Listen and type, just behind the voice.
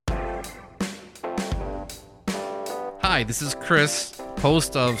Hi, this is Chris,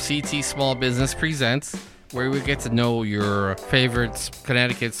 host of CT Small Business Presents, where we get to know your favorite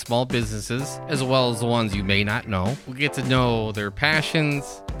Connecticut small businesses, as well as the ones you may not know. We get to know their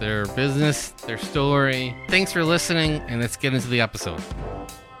passions, their business, their story. Thanks for listening, and let's get into the episode.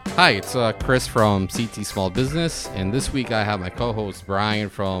 Hi, it's Chris from CT Small Business, and this week I have my co-host Brian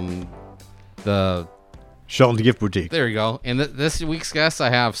from the Shelton Gift Boutique. There you go. And this week's guest, I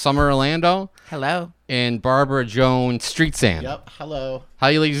have Summer Orlando. Hello. And Barbra, Joan, Streetsand. Yep. Hello. How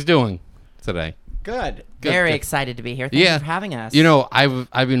you ladies doing today? Good. Very excited to be here. Thank you for having us. You know,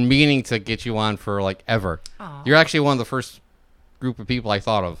 I've been meaning to get you on for like ever. Aww. You're actually one of the first group of people I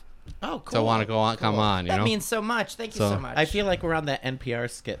thought of. Oh, cool. So I want to go on, come on. You that know? means so much. Thank you so much. I feel like we're on that NPR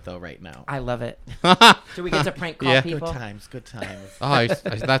skit though right now. I love it. Do we get to prank call Yeah. people? Good times. Good times. Oh,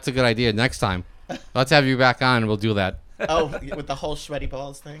 that's a good idea. Next time, let's have you back on and we'll do that. Oh, with the whole sweaty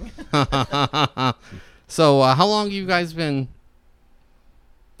balls thing. So, how long have you guys been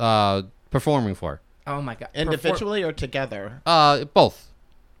performing for? Oh my god. Individually or together? Both.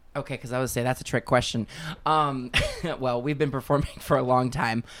 Okay, because I would say that's a trick question. Well, we've been performing for a long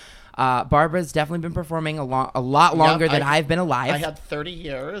time. Barbara's definitely been performing a lot longer than I've been alive. I had 30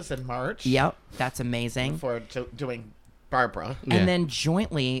 years in March. Yep, that's amazing. For doing Barbra. Yeah. And then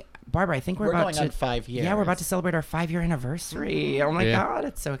jointly, Barbara, I think we're about going to on 5 years. Yeah, we're about to celebrate our 5-year anniversary. Oh my god,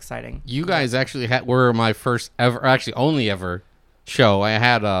 it's so exciting. You guys actually were my first ever, actually only ever show. I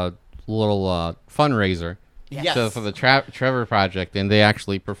had a little fundraiser Yes. for the Trevor Project, and they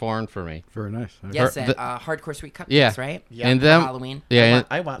actually performed for me. Very nice. Yes, and Hardcore Sweet Cupcakes, Yeah. right? Yeah. And For them, Halloween. yeah,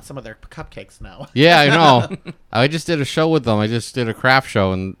 I want some of their cupcakes now. yeah, I know. I just did a show with them. I just did a craft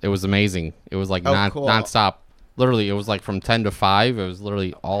show, and it was amazing. It was like cool. nonstop. Literally, it was like from 10 to 5. It was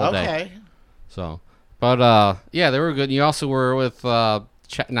literally all day. Okay. So, but yeah, they were good. And you also were with not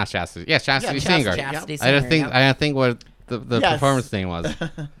Chastity. Yeah, Chastity Singer. Chastity I didn't Singer, think yep. I didn't think what the Yes. performance name was.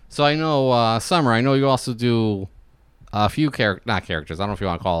 So I know Summer. I know you also do a few not characters. I don't know if you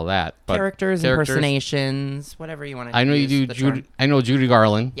want to call it that, but characters, impersonations, whatever you want to. I know you do Judy. I know Judy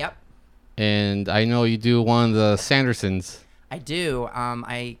Garland. Yep, And I know you do one of the Sandersons. I do.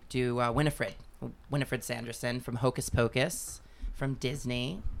 I do Winifred Sanderson from Hocus Pocus, from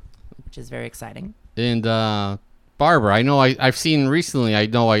Disney, which is very exciting. And Barbra, I know I've seen recently.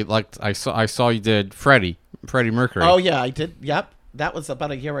 I saw you did Freddie Mercury. Oh, yeah, I did. Yep. That was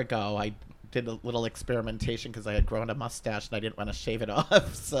about a year ago. I did a little experimentation because I had grown a mustache and I didn't want to shave it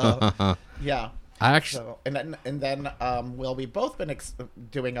off. So, yeah. I actually. So, and then well, we've both been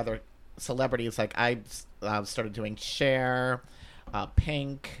doing other celebrities. Like I started doing Cher,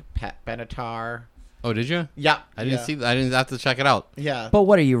 Pink, Pat Benatar. Oh, did you? Yeah, I didn't see. I didn't have to check it out. Yeah. But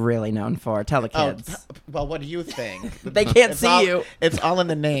what are you really known for? Tell the kids. Well, what do you think? They can't see you. It's all in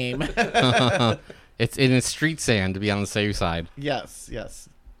the name. It's Streetsand to be on the safe side. Yes.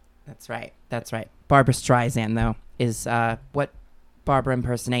 That's right. Barbra Streisand, though, is what Barbra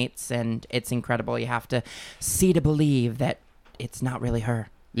impersonates, and it's incredible. You have to see to believe that it's not really her.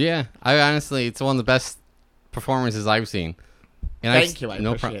 Yeah, I honestly, it's one of the best performances I've seen. And Thank you. I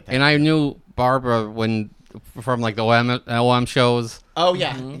appreciate that. And I knew Barbra from like the OM shows. Oh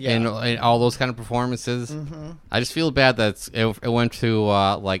yeah, and all those kind of performances. Mm-hmm. I just feel bad that it went to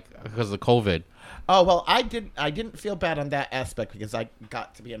like because of COVID. Oh well, I didn't feel bad on that aspect because I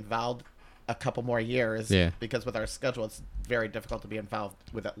got to be involved a couple more years. Yeah. Because with our schedule, it's very difficult to be involved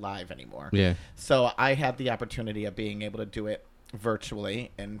with it live anymore. Yeah. So I had the opportunity of being able to do it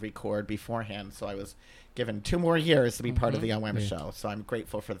virtually and record beforehand. So I was given 2 more years to be part of the OM show. So I'm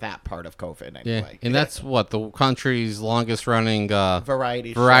grateful for that part of COVID. Anyway. Yeah, and that's what the country's longest running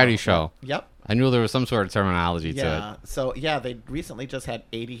variety show. Yep. I knew there was some sort of terminology to it. So yeah, they recently just had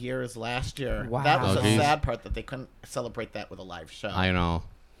 80 years last year. Wow. That was Oh, a geez. sad part that they couldn't celebrate that with a live show. I know.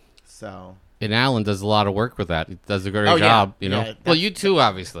 So And Alan does a lot of work with that. He does a great Oh, yeah. job, you know. Yeah, Well, you too,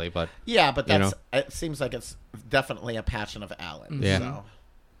 obviously, but yeah, but You that's it seems like it's definitely a passion of Alan. Yeah. So.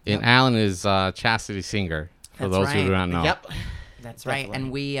 and Alan is Chastity Singer. For That's those who right. do not know. Yep. That's right.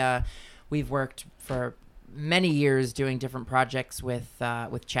 Definitely. And we've worked for many years doing different projects with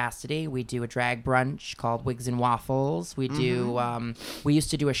Chastity. We do a drag brunch called Wigs and Waffles. We do we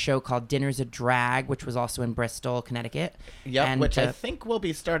used to do a show called Dinners a Drag, which was also in Bristol, Connecticut. Yep, And, which I think will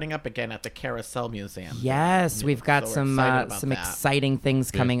be starting up again at the Carousel Museum. Yes, we've got So we're some excited about some that. exciting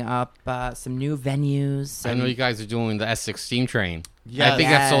things coming up, some new venues. I know you guys are doing the Essex Steam Train. Yes. I think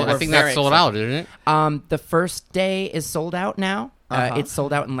that's sold. I We're think very that's sold excited. out, isn't it? The first day is sold out now. Uh-huh. It's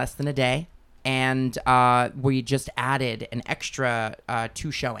sold out in less than a day. And we just added an extra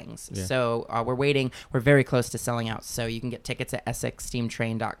 2 showings. Yeah. So we're waiting. We're very close to selling out. So you can get tickets at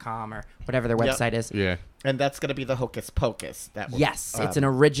EssexSteamTrain.com or whatever their Yep. website is. Yeah. And that's going to be the Hocus Pocus. Yes, it's an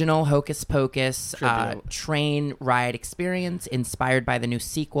original Hocus Pocus tribute. train ride experience inspired by the new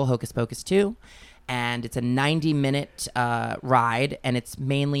sequel, Hocus Pocus 2. And it's a 90-minute ride, and it's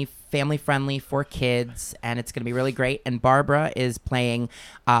mainly family-friendly for kids, and it's going to be really great. And Barbra is playing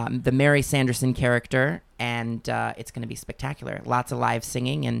the Mary Sanderson character, and it's going to be spectacular. Lots of live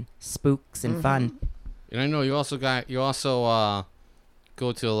singing and spooks and fun. And I know you also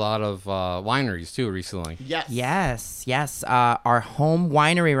go to a lot of wineries too recently. Yes. Our home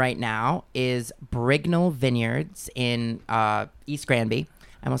winery right now is Brignell Vineyards in East Granby.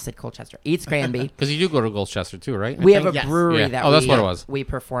 I almost said Colchester. East Granby. Because you do go to Colchester too, right? We have a Yes. brewery Yeah. that that's what it was. we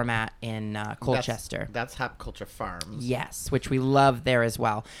perform at in Colchester. That's Hop Culture Farms. Yes, which we love there as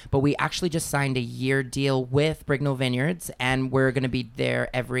well. But we actually just signed a year deal with Brignell Vineyards, and we're going to be there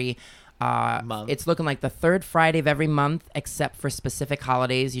every Month. It's looking like the third Friday of every month, except for specific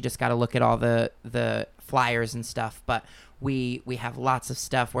holidays. You just got to look at all the flyers and stuff. But we have lots of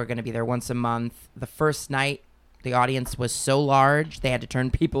stuff. We're going to be there once a month. The first night, the audience was so large, they had to turn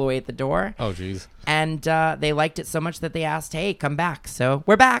people away at the door. Oh, geez. And they liked it so much that they asked, hey, come back. So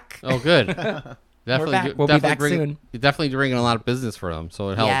we're back. Oh, good. Definitely, back. We'll be back soon. You're definitely bringing a lot of business for them, so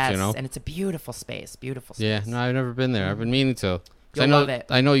it helps, Yes, you know? and it's a beautiful space. Beautiful space. Yeah, no, I've never been there. I've been meaning to. 'Cause You'll I know, love it.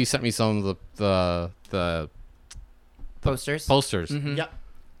 I know you sent me some of the Posters. posters. Mhm. Yep.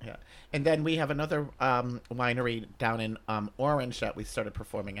 Yeah. And then we have another winery down in Orange that we started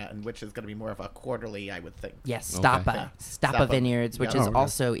performing at, and which is going to be more of a quarterly, I would think. Yes, Okay. Stappa. Stappa Stappa. Vineyards, which Yeah. is Oh,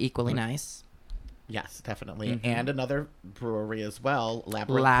 also equally nice. Yes, definitely. Mhm. And another brewery as well,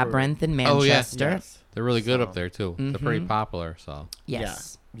 Labyrinth. Labyrinth in Oh, yeah. Manchester. Yes. They're really good So- up there, too. They're pretty Mhm. popular, so.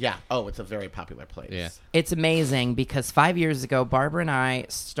 Yes. Yeah. Oh, it's a very popular place. Yeah. It's amazing because 5 years ago, Barbra and I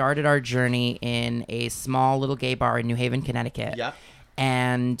started our journey in a small little gay bar in New Haven, Connecticut. Yep.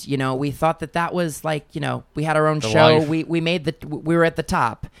 And, we thought that was like, we had our own The show. life. We were at the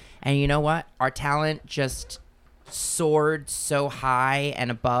top. And you know what? Our talent just soared so high and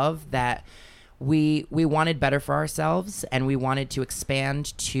above that we wanted better for ourselves, and we wanted to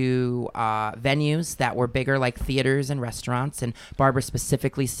expand to venues that were bigger, like theaters and restaurants. And Barbra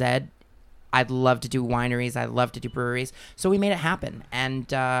specifically said, I'd love to do wineries. I'd love to do breweries. So we made it happen.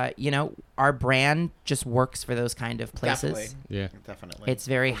 And, our brand just works for those kind of places. Definitely. Yeah. Definitely. It's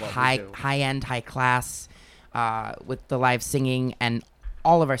very For what we high do. end, high class with the live singing. And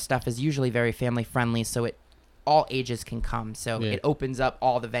all of our stuff is usually very family friendly. So all ages can come. So Yeah. it opens up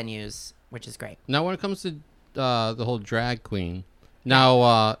all the venues, which is great. Now, when it comes to the whole drag queen,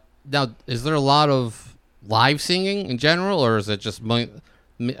 now is there a lot of live singing in general, or is it just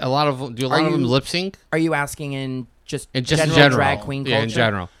a lot of them lip sync? Are you asking in just In general drag queen culture? Yeah, in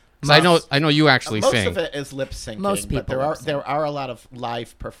general. 'Cause I know you actually Most sing. of it is lip syncing. Most people but there are lip sync. there are a lot of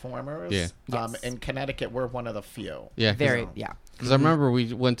live performers. Yeah. Yes. In Connecticut, we're one of the few. Yeah, Very, yeah. Because I remember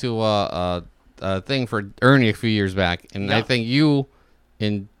we went to a thing for Ernie a few years back, and I Yeah. think you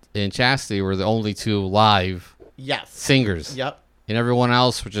and Chastity were the only 2 live Yes. singers. Yep. And everyone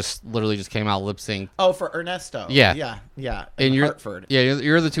else literally just came out lip sync. Oh, for Ernesto. Yeah. Yeah. And In you're Hartford. Yeah,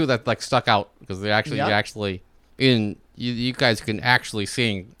 you're the 2 that like stuck out because they actually Yep. you guys can actually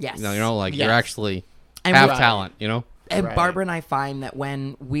sing. Yes. Like Yes. you're actually And have we- talent. And Right. Barbra and I find that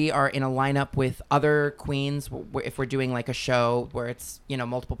when we are in a lineup with other queens, if we're doing like a show where it's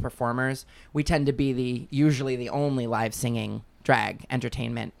multiple performers, we tend to be usually the only live singing drag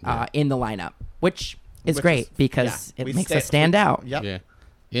entertainment in the lineup, which is Which great is- because yeah. it We makes stay- us stand out. Yep. Yeah.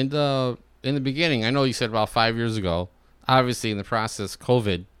 In the beginning, I know you said about 5 years ago. Obviously, in the process,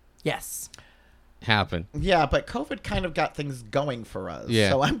 COVID Yes. happened. Yeah, but COVID kind of got things going for us. Yeah.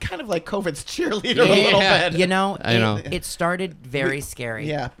 So I'm kind of like COVID's cheerleader a Yeah. little bit. I know. It started very scary.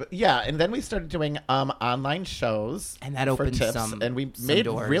 Yeah, and then we started doing online shows, And that for opened tips, some- and we some made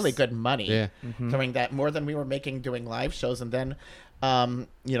doors. really good money Yeah. doing that, more than we were making doing live shows. And then,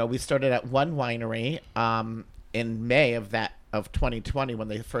 we started at one winery in May of 2020 when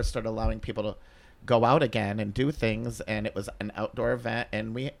they first started allowing people to go out again and do things, and it was an outdoor event,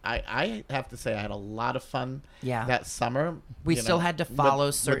 and I have to say I had a lot of fun. Yeah. That summer We still had to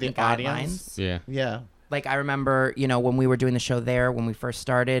follow certain the audience. guidelines. Yeah. Yeah. Like I remember, when we were doing the show there, when we first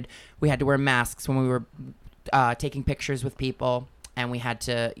started, we had to wear masks when we were taking pictures with people, and we had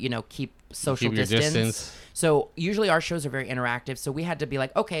to, keep social Keep your distance. distance. So usually our shows are very interactive, so we had to be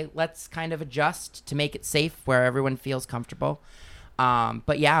like, okay, let's kind of adjust to make it safe where everyone feels comfortable.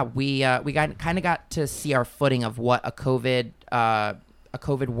 But yeah, we kind of got to see our footing of what a COVID a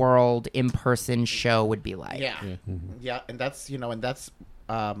COVID world in-person show would be like. Yeah. Yeah. And that's,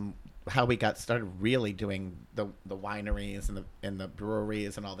 how we got started really doing the wineries and the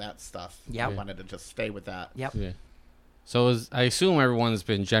breweries and all that stuff. Yep. I wanted to just stay with that. Yep. Yeah. So I assume everyone's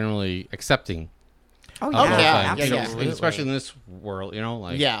been generally accepting. Oh of yeah, those yeah, things, yeah, absolutely. especially in this world,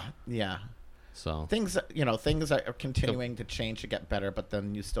 like Yeah. Yeah. so. Things are continuing to change to get better, but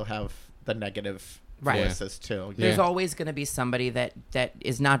then you still have the negative Right. voices too. There's Yeah. always going to be somebody that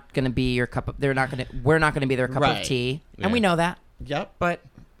is not going to be your cup of. We're not going to be their cup Right. of tea, Yeah. and we know that. Yep. But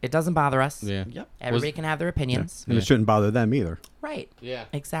it doesn't bother us. Yeah. Yep. Everybody can have their opinions. And it shouldn't bother them either. Right. Yeah.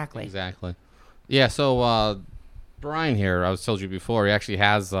 Exactly. Exactly. Yeah. So Brian here, I was told you before, he actually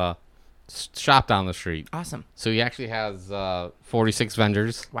has a shop down the street. Awesome. So he actually has 46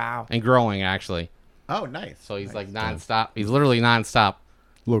 vendors Wow. and growing actually. Oh, nice. So he's Nice. like nonstop. He's literally nonstop.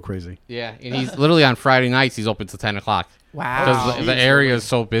 A little crazy. Yeah, and he's literally on Friday nights. He's open till 10 o'clock Wow. because the area is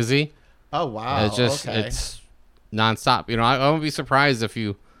so busy. Oh, wow. It's just okay. it's nonstop. I wouldn't be surprised if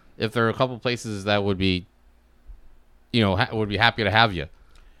there are a couple places that would be, would be happy to have you.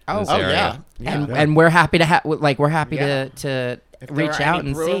 Oh, this Oh, area. yeah. Yeah. and we're happy to have we're happy Yeah. to If there reach are out any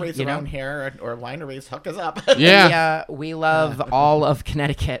and breweries see. around here or wineries, hook us up. Yeah. We love all of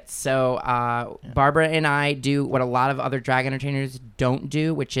Connecticut. So Barbara and I do what a lot of other drag entertainers don't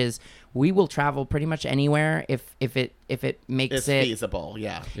do, which is we will travel pretty much anywhere if it makes It's it feasible.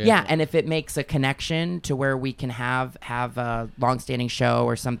 Yeah. yeah, and if it makes a connection to where we can have a long-standing show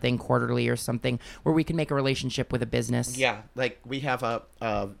or something quarterly or something where we can make a relationship with a business. Yeah. Like we have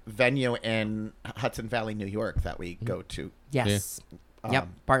a venue in Hudson Valley, New York that we go to. Yes. Yep.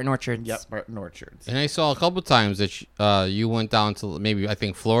 Barton Orchards. Yep. Barton Orchards. And I saw a couple times that you went down to maybe I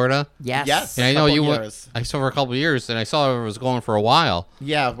think Florida. Yes. Yes. And I know couple you years. went. I saw for a couple of years, and I saw it was going for a while.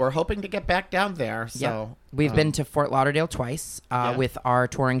 Yeah. We're hoping to get back down there. So Yep. We've been to Fort Lauderdale twice Yeah. with our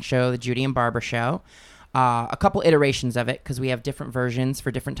touring show, the Judy and Barbara show. A couple iterations of it because we have different versions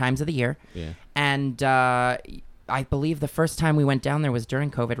for different times of the year. Yeah. And I believe the first time we went down there was during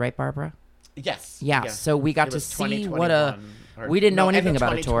COVID, right, Barbara? Yes. Yeah. So we got It to was see what a. 2021, or- We didn't know no, end anything of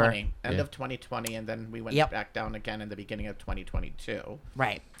about a tour. 2020, End Yeah. of 2020, and then we went Yep. back down again in the beginning of 2022.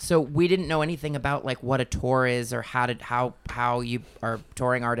 Right. So we didn't know anything about like what a tour is or how you are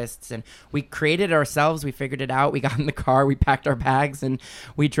touring artists, and we created it ourselves. We figured it out. We got in the car, we packed our bags, and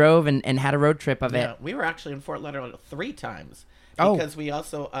we drove and had a road trip of Yeah, it. we were actually in Fort Lauderdale 3 times. Oh. Because we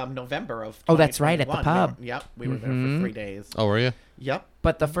also November of Oh, that's right, at the 2021, pub. Yep, we were there for 3 days. Oh, were you? Yep.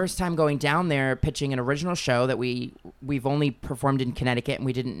 But the first time going down there, pitching an original show that we've only performed in Connecticut, and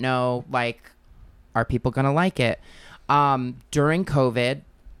we didn't know like, are people gonna like it? During COVID,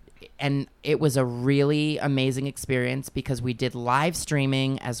 and it was a really amazing experience because we did live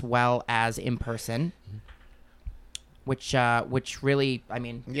streaming as well as in person. Which really, I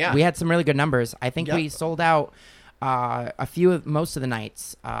mean, Yeah. we had some really good numbers. I think Yep. we sold out most of the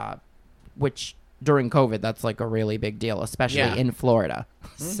nights, which during COVID, that's like a really big deal, especially Yeah. in Florida.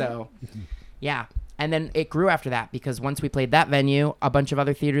 So, yeah. And then it grew after that because once we played that venue, a bunch of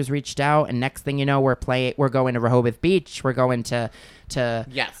other theaters reached out, and next thing you know, we're going to Rehoboth Beach, we're going to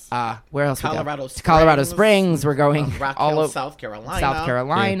Yes. where else? Colorado To Colorado Springs. We're going Rock all Hill, over South Carolina. South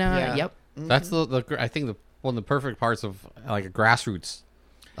Carolina. Yeah. Yep. That's I think one of the perfect parts of like a grassroots.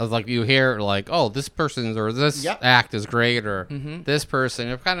 Of like you hear like, oh, this person's or this Yep. act is great or this person.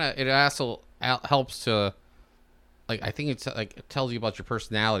 It also helps to like I think it's like it tells you about your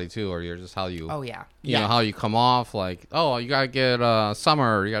personality too, or you're just how you Oh yeah. you know how you come off. Like, oh, you gotta get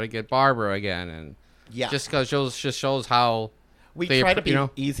Summer, you gotta get Barbara again, and Yeah. just because shows how We they try to be you know?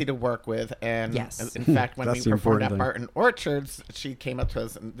 easy to work with, and Yes. in fact, when we That's the performed important at thing. Barton Orchards, she came up to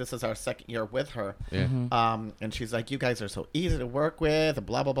us, and this is our second year with her. Yeah. And she's like, "You guys are so easy to work with," and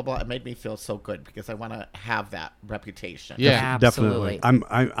blah blah blah blah. It made me feel so good because I want to have that reputation. Yeah. Absolutely.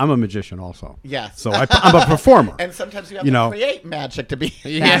 Definitely. I'm a magician also. Yes. So I'm a performer. And sometimes you have You to know. create magic to be.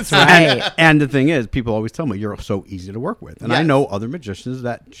 Yeah. That's right. And the thing is, people always tell me you're so easy to work with, and I Yes. know other magicians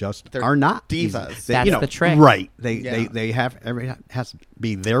that just They're are not divas. easy. That's the trick. right? Yeah. They have has to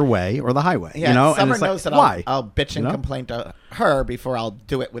be their way or the highway. Yeah, you know, Summer and it's like, knows that why? I'll bitch and You know? complain to her before I'll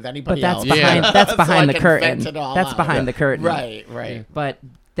do it with anybody But that's else. behind Yeah. that's So behind I the can curtain. vent it all That's out. behind the curtain. Right, right. But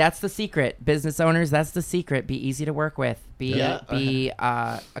that's the secret. Business owners, that's the secret. Be easy to work with. Be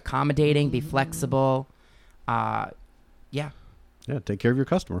accommodating. Be flexible. Yeah, Yeah, take care of your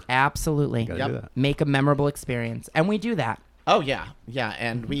customer. absolutely. Gotta Yep. do that. Make a memorable experience, and we do that. Oh yeah, yeah,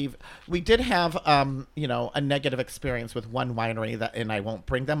 and we did have a negative experience with one winery and I won't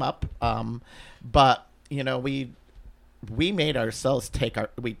bring them up, but we we made ourselves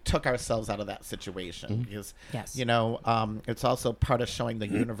we took ourselves out of that situation because, Yes. it's also part of showing the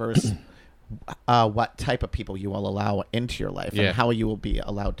universe what type of people you will allow into your life and how you will be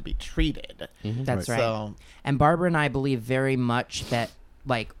allowed to be treated. That's right. So, And Barbara and I believe very much that,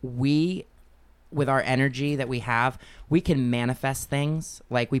 like, we, with our energy that we have, we can manifest things.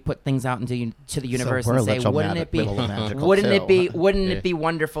 Like, we put things out into the universe we're and say, wouldn't electromagnetic, it be, we're a little magical, wouldn't Yeah. it be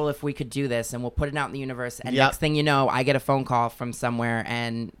wonderful if we could do this? And we'll put it out in the universe. And Yep. next thing you know, I get a phone call from somewhere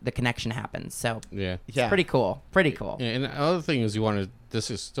and the connection happens. So Yeah. yeah. pretty cool. Pretty cool. Yeah, and the other thing is you want to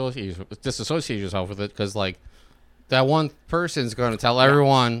disassociate yourself with it because, like, that one person's going to tell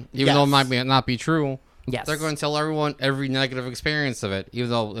everyone, even though it might not be true. Yes. They're going to tell everyone every negative experience of it, even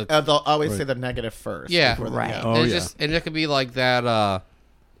though it's, They'll always say the negative first. Yeah. before the- Right. yeah. Oh, and, yeah. and it could be like that.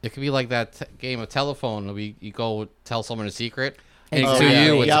 It could be like that game of telephone. You go tell someone a secret, and Exactly. to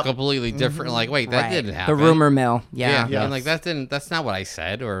you, Oh, it's Yep. completely different. Like, wait, that Right. didn't happen. The rumor mill. Yeah, Yeah. and like that's not what I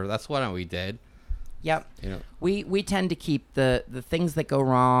said, or that's what we did. Yep. You know. We tend to keep the things that go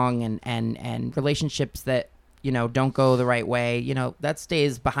wrong and relationships that, don't go the right way, that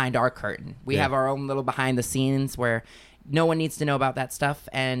stays behind our curtain. We Yeah. have our own little behind the scenes where no one needs to know about that stuff,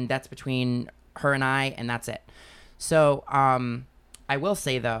 and that's between her and I, and that's it. So I will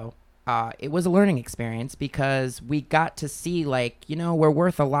say, though, it was a learning experience because we got to see, like, we're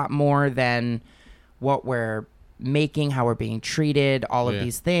worth a lot more than what we're making, how we're being treated, all of Yeah.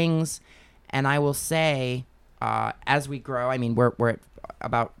 these things. And I will say, as we grow, I mean, we're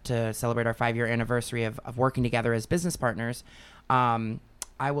about to celebrate our 5-year anniversary of working together as business partners.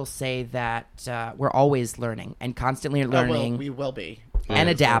 I will say that we're always learning and constantly learning we will be. and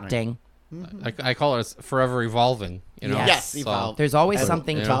Yeah. adapting. I call it forever evolving. You know. Yes. Yes, evolve. There's always And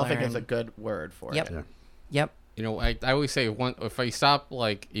something to evolving learn. is a good word for Yep. it. Yeah. Yep. You know, I always say if you stop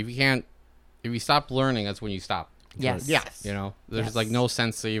learning, that's when you stop. Yes. Yes. You know, there's Yes. like no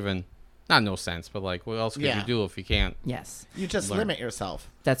sense to even, not no sense, but like what else could Yeah. you do if you can't? Yes. You just Learn. limit yourself.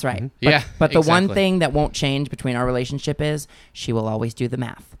 That's right. But, Yeah, But the one exactly. thing that won't change between our relationship is she will always do the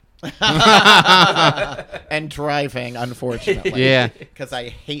math. And driving, unfortunately. Yeah. Because I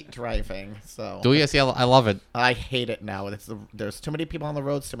hate driving. So Do you see? I love it. I hate it now. There's too many people on the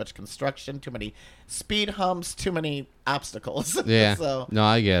roads, too much construction, too many speed humps, too many obstacles. Yeah. So No,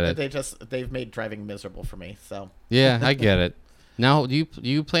 I get it. they've made driving miserable for me. So Yeah, I get it. Now, do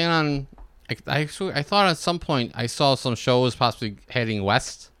you plan on? I thought at some point I saw some shows possibly heading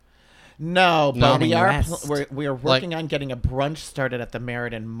west. no, No. but we are West. we are working on getting a brunch started at the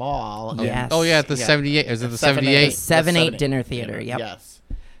Meriden Mall. Yes. Oh yeah, at the Yeah. 78. Is it the 78? 78? 7-8 dinner theater. Yep. Yes.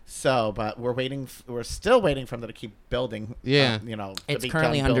 So, but we're still waiting for them to keep building. Yeah. To It's be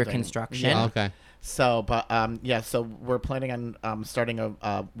currently done under building. construction. Yeah. Okay. So, but so we're planning on starting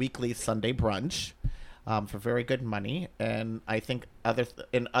a weekly Sunday brunch for very good money, and I think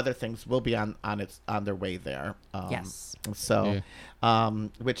other things will be on their way there. Yes. So,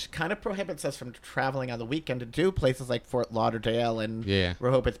 which kind of prohibits us from traveling on the weekend to do places like Fort Lauderdale and Yeah.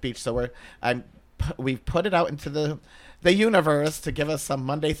 Rehoboth Beach. So we've put it out into the universe to give us some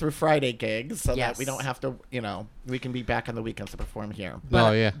Monday through Friday gigs, so that we Yes. don't have to, we can be back on the weekends to perform here, But,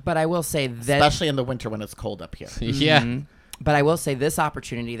 Oh yeah. But I will say that. especially in the winter when it's cold up here. Yeah. Mhm. But I will say this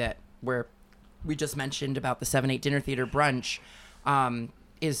opportunity that we just mentioned about the 7-8 dinner theater brunch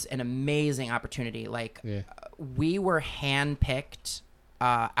is an amazing opportunity. Like, Yeah. we were handpicked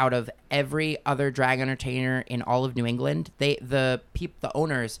out of every other drag entertainer in all of New England. The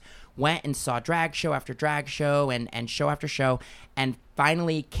owners went and saw drag show after drag show and show after show, and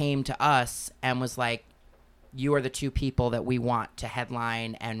finally came to us and was like, "You are the two people that we want to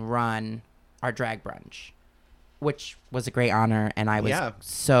headline and run our drag brunch," which was a great honor, and I was Yeah.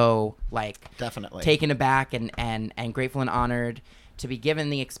 so like Definitely. taken aback and grateful and honored to be given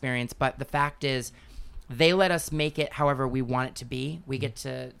the experience. But the fact is, they let us make it however we want it to be. We get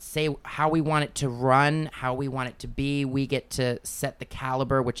to say how we want it to run, how we want it to be. We get to set the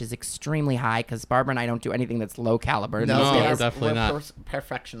caliber, which is extremely high, because Barbara and I don't do anything that's low caliber. No, these days. we're definitely not.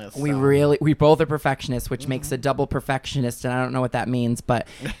 Perfectionists. We so. we both are perfectionists, which makes a double perfectionist, and I don't know what that means, but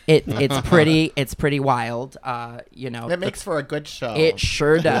it's pretty wild. It makes for a good show. it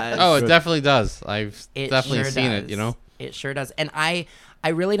sure does. Oh, it definitely does. I've It definitely sure seen does. it. You know. It sure does. And I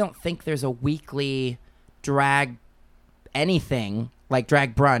really don't think there's a weekly drag anything like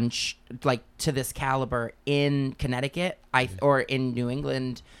drag brunch like to this caliber in Connecticut or in New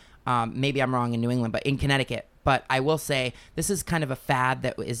England. Maybe I'm wrong in New England, but in Connecticut. But I will say this is kind of a fad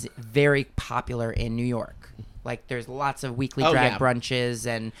that is very popular in New York. Like, there's lots of weekly drag yeah. brunches,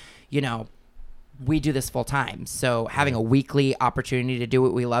 and we do this full time. So having a weekly opportunity to do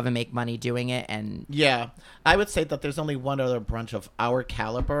what we love and make money doing it, and Yeah, I would say that there's only one other brunch of our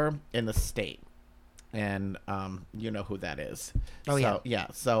caliber in the state, and you know who that is. Oh, so, yeah.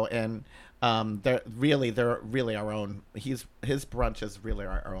 So they're really our own. His brunch is really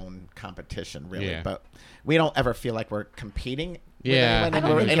our own competition, really. Yeah. But we don't ever feel like we're competing. Yeah. with I anyone,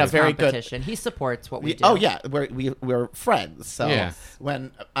 don't and we're think in a it's very good. competition. He supports what we do. Oh yeah, we're friends. So Yeah.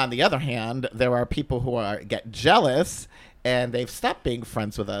 when on the other hand, there are people who get jealous and they've stopped being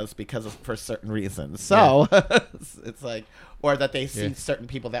friends with us for certain reasons. So it's like, or that they see certain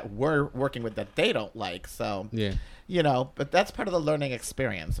people that we're working with that they don't like. So Yeah. but that's part of the learning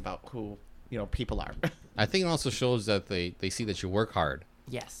experience about who people are. I think it also shows that they see that you work hard.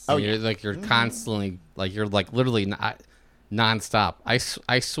 Yes. Oh, And you're constantly you're literally not nonstop.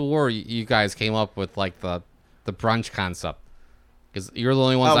 I swore you guys came up with like the brunch concept because you're the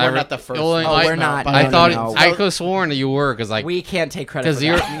only ones. We're not the first. we're not. I No, thought no. I could have sworn that you were because we can't take credit for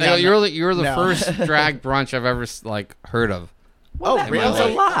you're that. you're the No. first drag brunch I've ever heard of. Well, that means a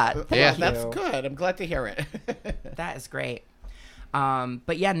really? lot. Yeah. Thank That's you. good. I'm glad to hear it. That is great.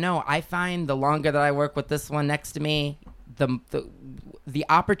 But yeah, no, I find the longer that I work with this one next to me, the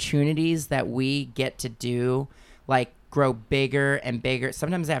opportunities that we get to do, like, grow bigger and bigger.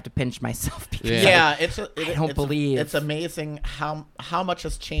 Sometimes I have to pinch myself because Yeah. I don't believe. It's amazing how much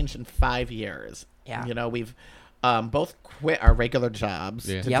has changed in 5 years. Yeah. We've both quit our regular jobs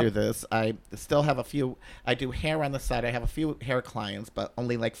to Yep. do this. I still have a few. I do hair on the side. I have a few hair clients, but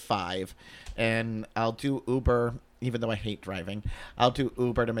only like 5. And I'll do Uber, even though I hate driving. I'll do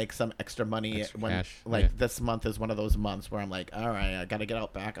Uber to make some extra money Extra when, cash, like, yeah. this month is one of those months where I'm like, all right, I got to get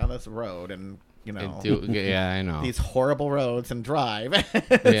out back on this road and Yeah, I know. these horrible roads and drive.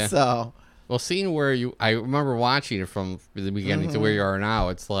 Yeah. So. Well, seeing where I remember watching it from the beginning to where you are now.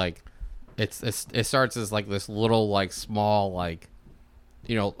 It's like, it starts as like this little like small like,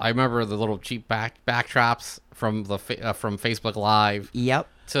 I remember the little cheap backdrops from from Facebook Live Yep.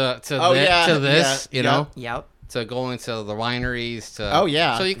 to yeah, this, yeah, Yep. to going to the wineries to. Oh,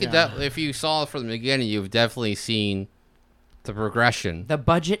 yeah, So you could yeah. if you saw it from the beginning, you've definitely seen the progression. The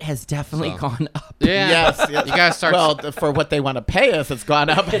budget has definitely So. gone up. Yeah. Yes, You gotta start. Well, for what they want to pay us, it's gone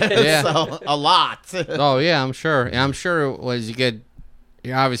up Yeah. so a lot. Oh yeah, I'm sure. And I'm sure as you get,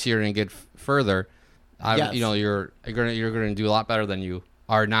 you're gonna get further. Yes. You're gonna do a lot better than you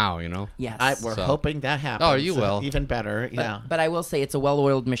are now. Yes. We're So. hoping that happens. Oh, you will. Even better. Yeah. But I will say it's a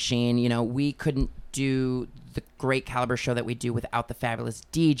well-oiled machine. We couldn't do the great caliber show that we do without the fabulous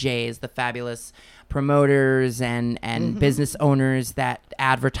DJs, the fabulous promoters and business owners that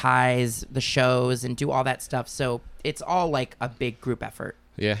advertise the shows and do all that stuff. So it's all like a big group effort.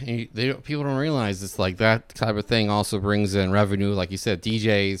 Yeah, and people don't realize it's like that type of thing also brings in revenue, like you said,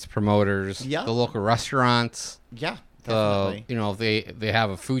 DJs, promoters, Yeah. the local restaurants. Yeah. Definitely. If they have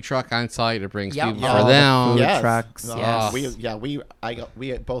a food truck on site, it brings Yep. people Yeah. for All the them. food Yes. trucks, Oh, yes.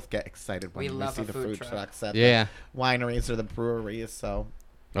 we both get excited when We we love see a the food food truck. trucks at Yeah. the wineries or the breweries. So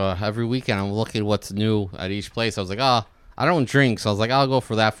Every weekend I'm looking at what's new at each place. I was like, I don't drink, so I was like, I'll go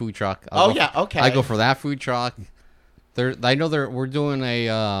for that food truck. Okay. I go for that food truck. We're doing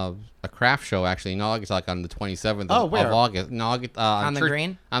a craft show actually in August, like on the 27th of where? August. No, On the church,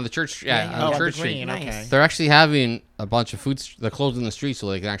 green? on the church, Yeah, yeah, yeah. on the on church the street. green, Nice. okay. They're actually having a bunch of they're closing the street so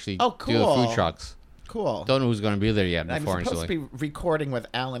they can actually Oh, do the cool. food trucks. Cool. Don't know who's going to be there yet, I'm supposed to unfortunately. be recording with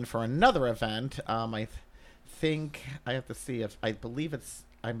Alan for another event. I think I have to see if I believe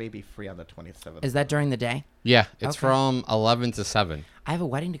I may be free on the 27th. Is that during the day? Yeah, it's Okay. from 11 to 7. I have a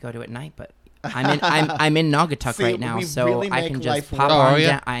wedding to go to at night, but I'm in Naugatuck See, right now, we so really I make can life just pop work. on Oh, yeah?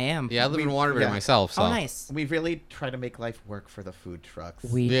 down. I am. Yeah, I live in Waterbury yeah. myself, so. Oh, nice. We really try to make life work for the food trucks.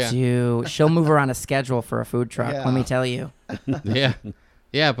 We Yeah. do. She'll move her on a schedule for a food truck. Let me Yeah. tell you. Yeah,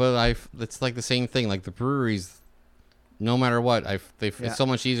 yeah, but it's like the same thing. Like the breweries, no matter what, Yeah. it's so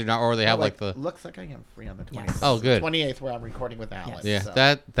much easier now. Or they have like the looks like I am free on the Yes. 27th. Oh, good. 28th where I'm recording with Alan. Yes. yeah so.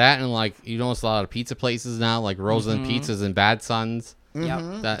 that and like you notice a lot of pizza places now, like Roseland Pizzas and Bad Sons.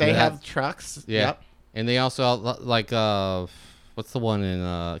 Mhm. That- They that- have trucks. Yeah, Yep. and they also have, like what's the one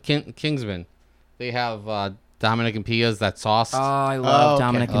in Kingsman? They have Dominic and Pia's that sauce. Oh, I love okay.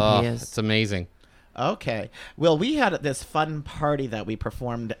 Dominic and Pia's. It's amazing. Okay. Well, we had this fun party that we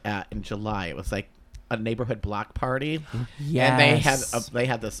performed at in July. It was like a neighborhood block party. Yes. And they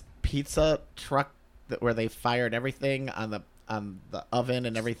had this pizza truck where they fired everything on the oven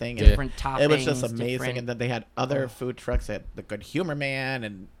and everything. And Different toppings. it was just amazing. different- And then they had other food trucks. They had the Good Humor Man,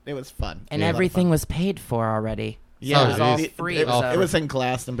 and it was fun. and It was a lot of everything fun. was paid for already. Yeah, it was all free. It, It was was, a- it was in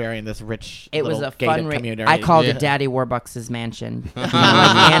Glastonbury in this rich It was little a fun gated community. I called Yeah. it Daddy Warbucks' mansion. Not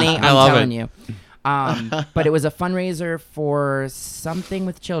like Annie, I'm I love telling it. you. But it was a fundraiser for something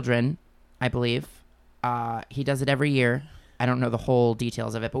with children, I believe. He does it every year. I don't know the whole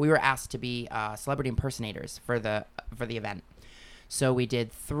details of it, but we were asked to be celebrity impersonators for the event. So we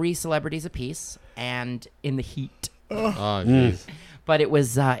did 3 celebrities apiece, and in the heat. Oh, jeez. But it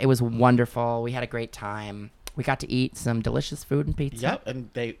was wonderful. We had a great time. We got to eat some delicious food and pizza. Yep, and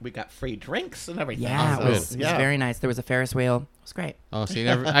we got free drinks and everything. Yeah, so, it was very nice. There was a Ferris wheel. It was great. Oh, see,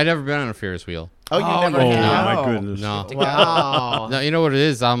 I'd never been on a Ferris wheel. Oh, you never Oh, have? my goodness. No. Wow. No, you know what it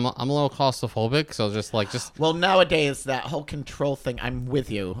is? I'm a little claustrophobic, so just Well, nowadays, that whole control thing, I'm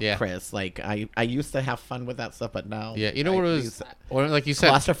with you, Yeah. Chris. Like, I used to have fun with that stuff, but now... yeah. You know I what it use was? Or like you said,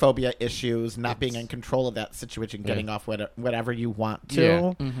 claustrophobia issues, not being in control of that situation, getting off whatever you want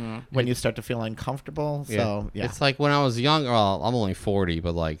to when you start to feel uncomfortable. So, yeah. It's like when I was young. Well, I'm only 40,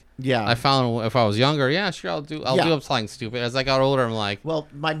 but like, Yeah. I found if I was younger, yeah, sure, I'll do something stupid. As I got older, I'm like, Well,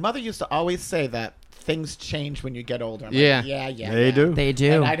 my mother used to always say that things change when you get older. I'm Yeah. like, yeah. They do. They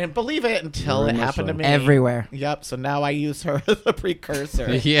do. And I didn't believe it until Very it much happened so. to me. Everywhere. Yep. So now I use her as a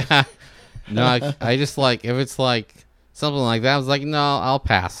precursor. yeah. No, I just like if it's like something like that. I was like, no, I'll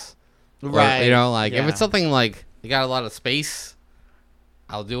pass. Right. Or, you know, like if Yeah. it's something like you got a lot of space,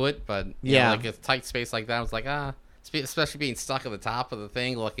 I'll do it. But you know, like a tight space like that, I was like, especially being stuck at the top of the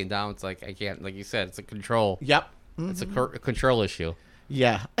thing, looking down. It's like I can't. Like you said, it's a control. Yep. It's a control issue.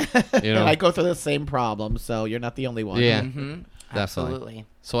 Yeah. You know? And I go through the same problem, so you're not the only one. Yeah. Mm-hmm. Definitely. Absolutely.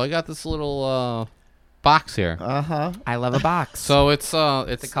 So I got this little box here. Uh-huh. I love a box. So it's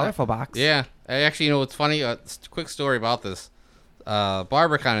It's a colorful box. Yeah. I actually, you know, what's funny? Quick story about this.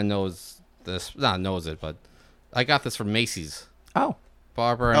 Barbara kind of knows this. Not knows it, but I got this from Macy's. Oh.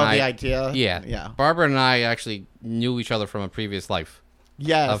 Barbara and Oh, I. the idea? Yeah. Yeah. Barbara and I actually knew each other from a previous life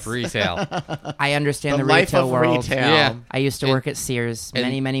Yes. of retail. I understand The the, life retail of world. retail. Yeah. I used to And- work at Sears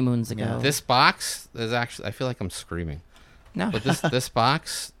and- many moons ago. This box is actually, I feel like I'm screaming. No. But this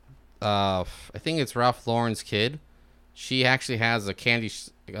box, I think it's Ralph Lauren's kid. She actually has a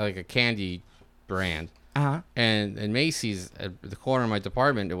candy brand. Uh-huh. And in Macy's, at the corner of my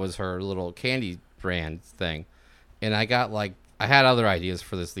department, it was her little candy brand thing. And I had other ideas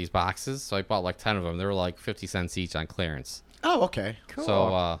for these boxes, so I bought like 10 of them. They were like 50 cents each on clearance. Oh, okay. Cool.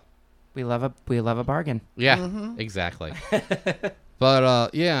 So, we love a bargain. yeah, exactly.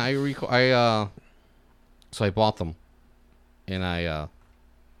 But yeah, so I bought them, and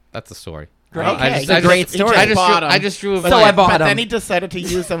that's the story. Great. Okay. It's a great story. I just drew a So I bought But them. then he decided to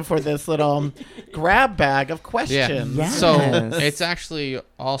use them for this little grab bag of questions. Yes. So it's actually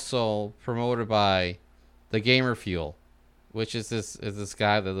also promoted by the Gamer Fuel, which is this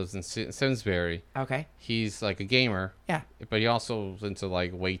guy that lives in Simsbury. Okay. He's like a gamer. Yeah. But he also is into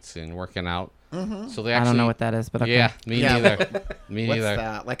like weights and working out. Mm-hmm. So they I actually. don't know what that is, but okay. Yeah, me Yeah. neither. Me What's neither.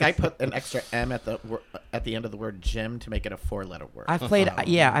 that? Like I put an extra M at the end of the word gym to make it a 4-letter word. I've played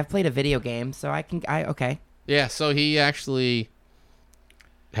I've played a video game, so okay. Yeah. So he actually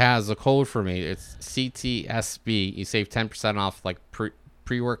has a code for me. It's CTSB. You save 10% off like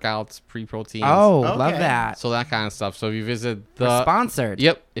pre-workouts, pre-proteins. Oh, Okay. love that. So that kind of stuff. So if you visit We're sponsored.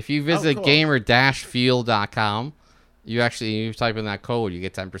 Yep. If you visit cool. gamer-field.com, you type in that code, you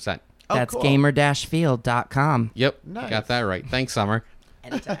get 10%. Oh, That's cool. gamer-field.com. Yep. Nice. Got that right. Thanks, Summer.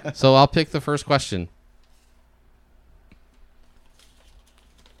 Anytime. So I'll pick the first question.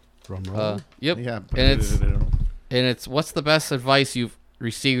 Drum roll. Yep. Yeah. And it's what's the best advice you've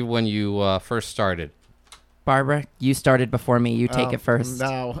received when you first started? Barbara, you started before me. You take it first.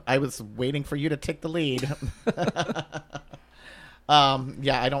 No, I was waiting for you to take the lead.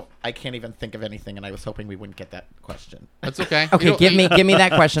 Yeah, I can't even think of anything, and I was hoping we wouldn't get that question. That's okay. Okay, You don't- give me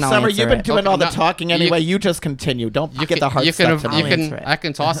that question. I'll Summer, answer you've been it. doing Okay, all the no, talking anyway. You just continue. Don't get the hard stuff to me. answer it. I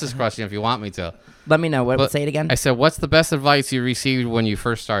can toss this question if you want me to. Let me know. But Say it again. I said, what's the best advice you received when you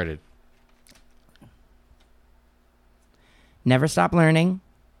first started? Never stop learning.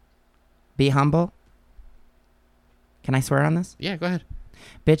 Be humble. Can I swear on this? Yeah, go ahead.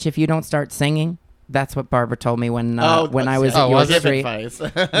 Bitch, if you don't start singing, that's what Barbara told me when I was Oh, at your was it? Give street. advice.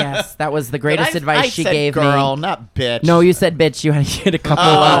 Yes, that was the greatest I advice she said gave girl, me. not bitch. No, you said bitch. You had a couple.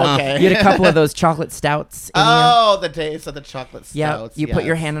 Oh, okay. You had a couple of those chocolate stouts. In Oh, the days of the chocolate yeah. stouts. You put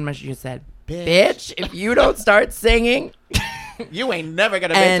your yes. hand on my shoulder. You said, Bitch. "Bitch, if you don't start singing." You ain't never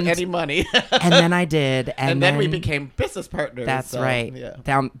gonna And- make any money. And then I did, and then we became business partners. That's so, right. Yeah.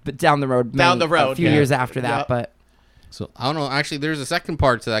 Down the road. Down the a road, few yeah. years after that, Yep. but So I don't know. Actually, there's a second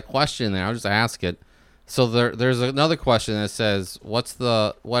part to that question there. I'll just ask it. So there's another question that says, what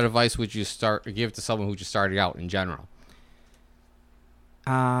advice would you give to someone who just started out in general?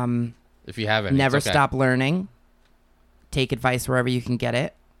 If you have any. never it's okay. stop learning. Take advice wherever you can get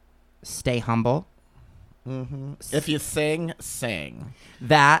it. Stay humble. If you sing, sing.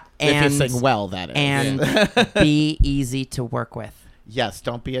 That and if you sing well, that is. and be easy to work with. Yes,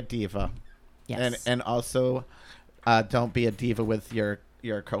 don't be a diva. Yes. And also, don't be a diva with your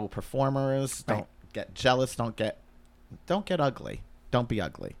co-performers. Right. Don't get jealous. Don't get ugly. Don't be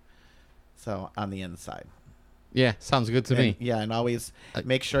ugly. So on the inside. Yeah, sounds good to me. Yeah, and always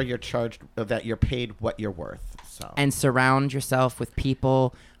make sure you're charged that you're paid what you're worth. So And surround yourself with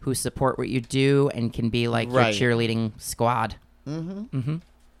people who support what you do and can be like Right. your cheerleading squad.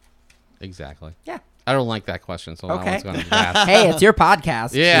 Exactly. Yeah. I don't like that question, so Okay. I was going to ask. Hey, it's your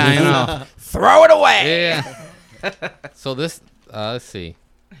podcast. Yeah, I know. Throw it away. Yeah. So this, let's see.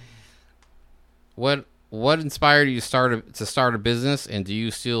 What inspired you to start a business, and do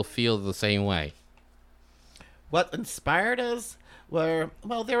you still feel the same way? what inspired us there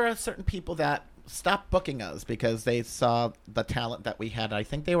are certain people that stopped booking us because they saw the talent that we had. I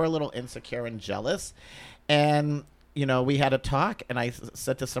think they were a little insecure and jealous. And, we had a talk, and I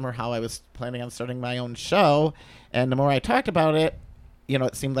said to Summer how I was planning on starting my own show. And the more I talked about it,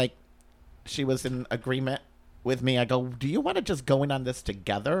 it seemed like she was in agreement with me. I go, do you want to just go in on this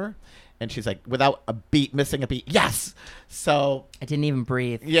together? And she's like, without missing a beat, yes. So I didn't even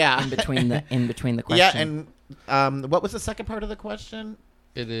breathe. Yeah. In between the question. yeah, and what was the second part of the question?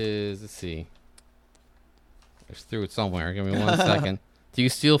 It is, let's see. I just threw it somewhere. Give me 1 second. Do you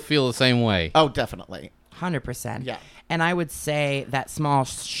still feel the same way? Oh, definitely. 100%. Yeah. And I would say that small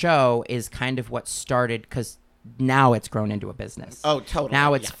show is kind of what started, because now it's grown into a business. Oh, totally.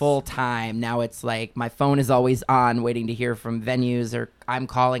 Now it's yes. full time. Now it's like my phone is always on, waiting to hear from venues, or I'm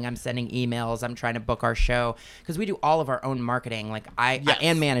calling, I'm sending emails, I'm trying to book our show, because we do all of our own marketing. Like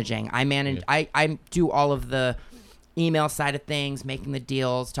and managing. I do all of the email side of things, making the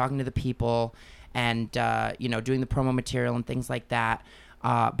deals, talking to the people, and doing the promo material and things like that.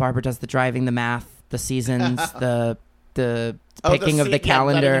 Barbara does the driving, the math, the seasons, the picking of the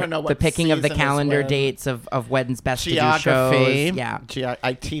calendar, the picking of the calendar dates of when's best to do shows. Yeah,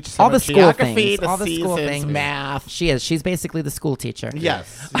 I teach all the school geography, things, all the school seasons, things, math. She's basically the school teacher.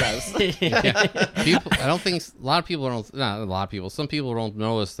 Yes. People, I don't think a lot of people don't. Not a lot of people. Some people don't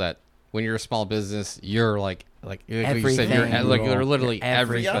notice that when you're a small business, you're like you said, you're literally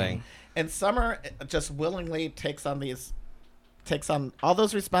everything. Yep. And Summer just willingly takes on all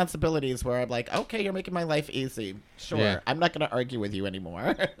those responsibilities where I'm like, okay, you're making my life easy. Sure. Yeah. I'm not going to argue with you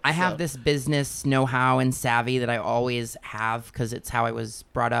anymore. I have this business know-how and savvy that I always have, because it's how I was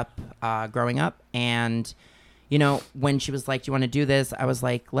brought up growing up. And, when she was like, do you want to do this? I was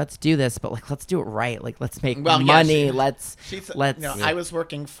like, let's do this, but let's do it right. Let's make money. I was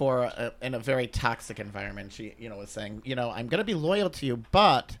working in a very toxic environment. She, was saying, I'm going to be loyal to you,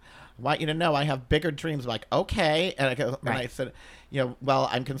 but I want you to know I have bigger dreams. I'm like, okay. And I said, well,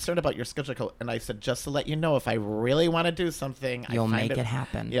 I'm concerned about your schedule. And I said, just to let you know, if I really want to do something, you'll make it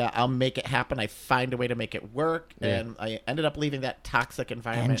happen. Yeah, I'll make it happen. I find a way to make it work. Yeah. And I ended up leaving that toxic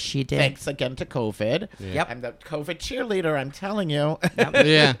environment. And she did. Thanks again to COVID. Yeah. Yep. I'm the COVID cheerleader, I'm telling you. Yep.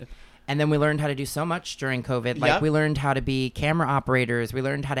 Yeah. And then we learned how to do so much during COVID. Yep. We learned how to be camera operators. We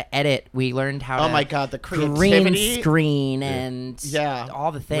learned how to edit. We learned how to Oh my God, the creativity. green screen and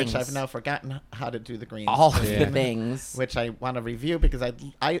all the things. Which I've now forgotten how to do the green all screen. of the things. Which I want to review, because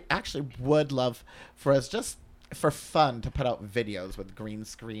I actually would love for us just for fun to put out videos with green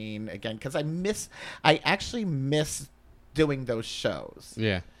screen again, because I actually miss doing those shows.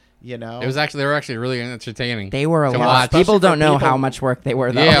 Yeah. They were actually really entertaining. They were a to lot. watch. People don't know people- how much work they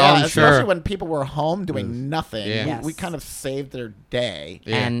were, though. Yeah, I'm especially sure. when people were home doing nothing. Yeah. Yes. We kind of saved their day.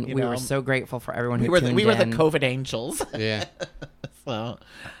 Yeah. And You we know, were so grateful for everyone who We were tuned the in. COVID angels. Yeah. So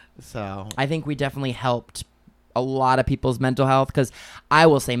I think we definitely helped a lot of people's mental health, because I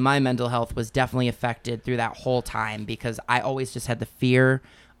will say my mental health was definitely affected through that whole time, because I always just had the fear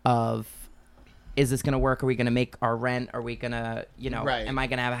of, is this going to work? Are we going to make our rent? Are we going to, Right. am I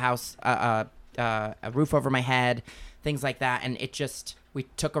going to have a house, a roof over my head, things like that. And we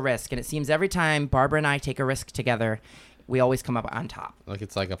took a risk. And it seems every time Barbara and I take a risk together, we always come up on top.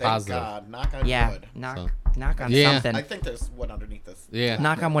 It's like a thank positive. God. Knock on wood. Knock on Yeah. something. I think there's wood underneath this. Yeah.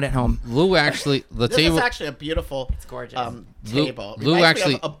 Knock on wood at home. Lou actually, the This table. is actually a beautiful gorgeous. table. Lou Reminds me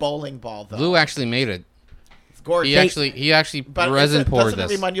actually- of a bowling ball, though. Lou actually made it. It's gorgeous. He actually But resin poured doesn't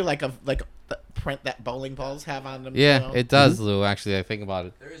this. it remind you like the print that bowling balls have on them? Yeah, it does, Lou. Actually, I think about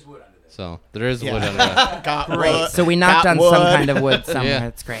it. There is wood under there. So there is wood under there. Got Great. wood. So we knocked Got on some wood. kind of wood somewhere. Yeah.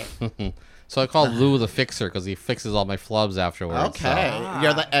 That's great. So I called Lou the fixer because he fixes all my flubs afterwards. Okay,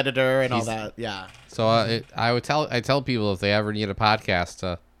 you're the editor and all He's- that. Yeah. So I tell people if they ever need a podcast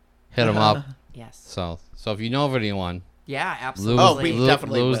to hit him up. Yes. So if you know of anyone, Yeah, Lou, absolutely. Oh, we Lou-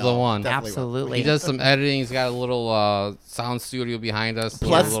 definitely Lou's will. the one. Definitely will. Absolutely. He does some editing. He's got a little sound studio behind us.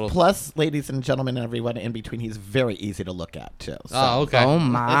 little- Plus, ladies and gentlemen, and everyone in between, he's very easy to look at too. So. Oh, okay. Oh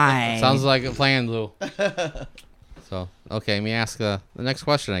my. Sounds like a plan, Lou. So, okay, let me ask the next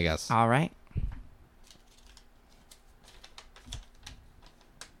question, I guess. All right.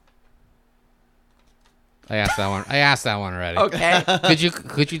 I asked that one already. Okay.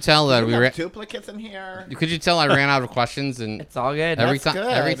 Could you tell that we we have duplicates in here. Could you tell I ran out of questions and It's all good. every That's time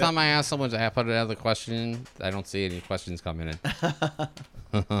good. every time I ask someone to put another question in, I don't see any questions coming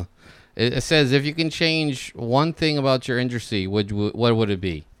in. It says if you can change one thing about your industry, what would it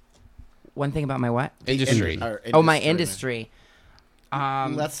be? One thing about my what? Industry. Oh, my industry.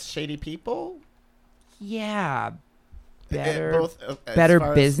 Less shady people. Yeah. Better, Better, as better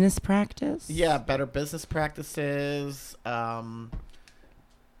far as- business practice. Yeah, better business practices. Yeah,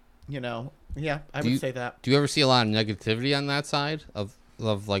 I would say that. Do you ever see a lot of negativity on that side of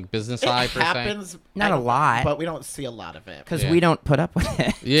like business It side per se? happens, Not a lot. but we don't see a lot of it. Because Yeah. we don't put up with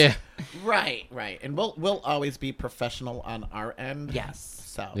it. Yeah. Right, and we'll always be professional on our end. Yes.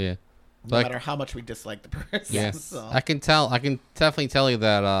 So Yeah. no Like- matter how much we dislike the person. Yeah. So. I can definitely tell you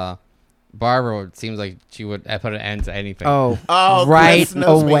that Barbara, it seems like she would put an end to anything. Oh, Oh, right Chris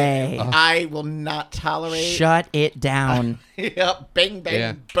knows me. away. I will not tolerate. Shut it down. Yep. Bang, bang,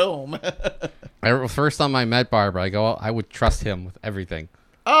 Yeah. boom. First time I met Barbara, I would trust him with everything.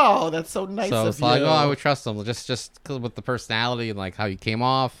 Oh, that's so nice So of it's you. like, I would trust him just 'cause with the personality and like how you came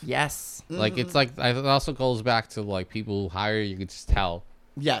off. Yes. Like it's like it also goes back to like people who hire you could just tell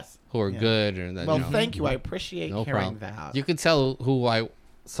Yes. who are Yeah. good and then Well, you know, thank you. I appreciate no hearing problem. that. You could tell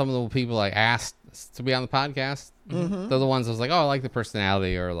some of the people I asked to be on the podcast. Mm-hmm. They're the ones I was like, oh, I like the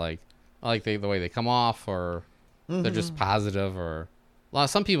personality or like I like the way they come off or they're Mm-hmm. just positive or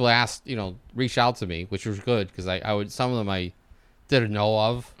some people asked, reach out to me, which was good because I would some of them I didn't know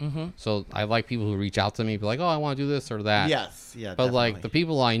of. Mm-hmm. So I like people who reach out to me, be like, oh, I want to do this or that. Yes. Yeah. But like the definitely.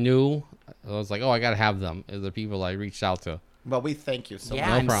 people I knew, I was like, oh, I got to have them. Are the people I reached out to. Well, we thank you so Yeah, much.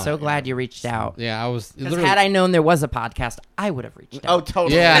 No I'm problem. so glad you reached out. Yeah, I was Because literally. had I known there was a podcast, I would have reached Oh, out.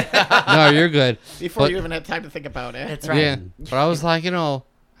 totally. Yeah, no, you're good. Before But- you even had time to think about it. That's right. Yeah, but I was like,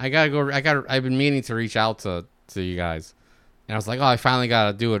 I gotta go. I've been meaning to reach out to you guys, and I was like, oh, I finally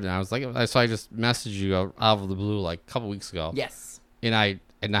gotta do it. And I was like, so I just messaged you out of the blue like a couple weeks ago. Yes. And I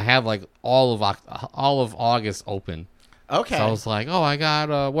had like all of August open. Okay. So I was like, oh, I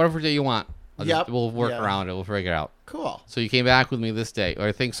got whatever day you want. Yep. We'll work Yeah. around it. We'll figure it out. Cool. So you came back with me this day, or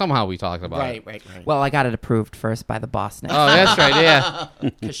I think somehow we talked about it. Right. Well, I got it approved first by the boss now. Oh, that's right. Yeah.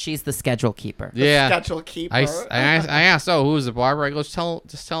 Because she's the schedule keeper. Yeah. Schedule keeper. I asked, oh, who is it, Barbara? I go, just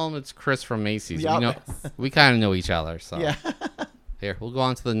tell him it's Chris from Macy's. Yup. We kind of know each other. So Yeah. here, we'll go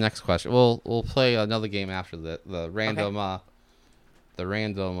on to the next question. We'll play another game after the random what the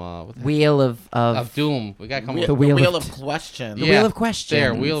Wheel of doom. We got to come The with wheel of questions. The wheel of questions.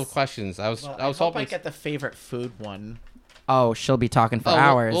 There, wheel of questions. I was Well, I was hope hoping I get the favorite food one. Oh, she'll be talking for Oh,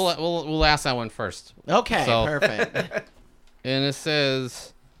 hours. We'll ask that one first. Okay, So- perfect. And it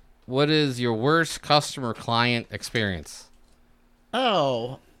says, what is your worst customer client experience?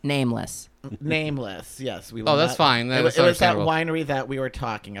 Oh, Nameless. nameless. Yes, we. Oh, will that's not- fine. It That's was that understandable. winery that we were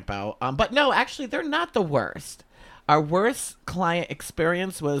talking about. But no, actually, they're not the worst. Our worst client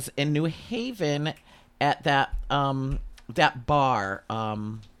experience was in New Haven at that bar.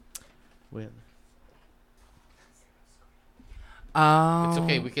 With Oh. It's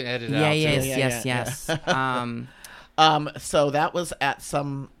okay. We can edit it Yeah, out. yes, too. Yeah, yes, yeah, yes. So that was at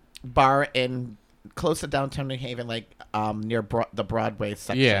some bar in close to downtown New Haven, like near the Broadway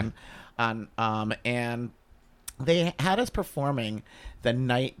section. And they had us performing the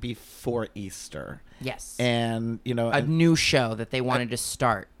night before Easter, Yes. and A new show that they wanted to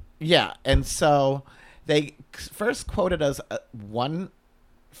start. yeah, and so they first quoted us one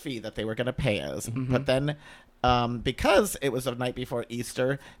fee that they were going to pay us, but then. Because it was the night before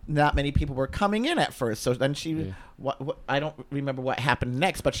Easter, not many people were coming in at first. So then what I don't remember what happened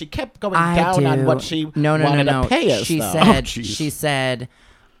next, but she kept going down on what she wanted to pay us. She though. said, jeez. she said,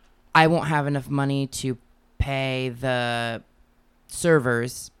 I won't have enough money to pay the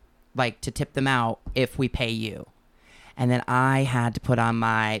servers, like to tip them out if we pay you. And then I had to put on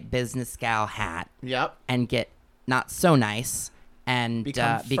my business gal hat "Yep, and get not so nice. And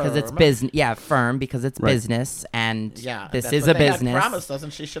Become because it's firm. business, firm because it's Right. business, and yeah, this that's is what a they had business, promised us,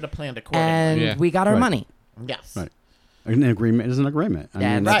 and she should have planned accordingly." and Yeah. we got our Right. money. Yes, Right. An agreement is an agreement. I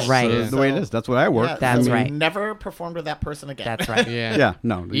mean, That's right. the way it is. That's what I work. Yeah, That's so we right. Never performed with that person again. That's right. Yeah. Yeah,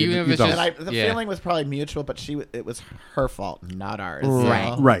 no. Even if you it's don't. just- And the Yeah. feeling was probably mutual, but it was her fault, not ours.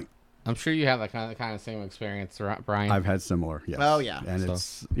 Right. So- Right. I'm sure you have that kind of same experience, Brian. I've had similar. Yes. Oh, yeah. And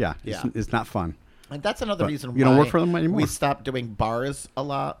So- it's not fun. And that's another But reason why you don't work for them anymore. we stopped doing bars a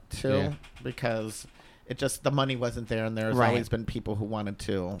lot too, Yeah. because it just the money wasn't there, and there's Right. always been people who wanted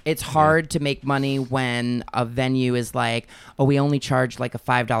to. It's hard to make money when a venue is like, oh, we only charge like a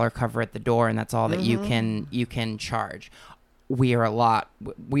 $5 cover at the door, and that's all that you can charge. We are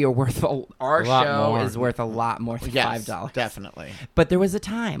worth our A lot show more. is worth a lot more than Yes, $5. definitely. But there was a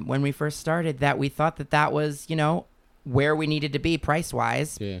time when we first started that we thought that was, where we needed to be price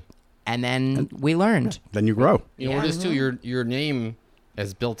wise, Yeah. and then we learned. Then you grow. You know, Yeah. what it is too. Your name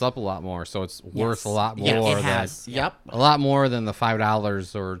has built up a lot more, so it's worth a lot more. Yeah, it than, has. Yep. A lot more than the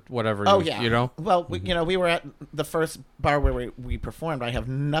 $5 or whatever. Oh you, yeah. You know. Well, we were at the first bar where we performed. I have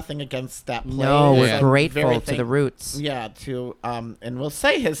nothing against that place. No, we're Yeah. grateful Very to the roots. Yeah, and we'll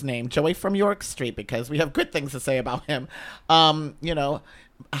say his name, Joey from York Street, because we have good things to say about him.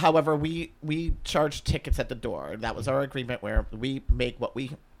 However, we charge tickets at the door. That was our agreement, where we make what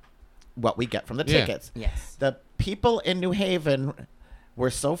we get from the Yeah. tickets. Yes. The people in New Haven were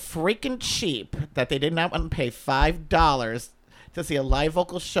so freaking cheap that they did not want to pay $5 to see a live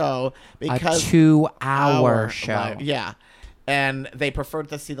vocal show, because A 2-hour show. yeah. And they preferred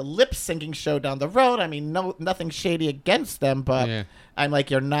to see the lip syncing show down the road. I mean, nothing shady against them, but Yeah. I'm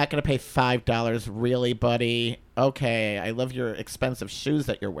like, you're not going to pay $5, really, buddy? Okay, I love your expensive shoes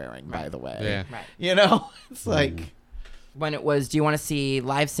that you're wearing, by the way. Yeah. Right. It's like, When it was, do you want to see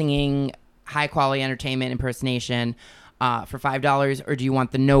live singing, high quality entertainment impersonation for $5, or do you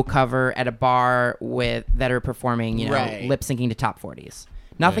want the no cover at a bar that are performing, Right. lip syncing to top 40s?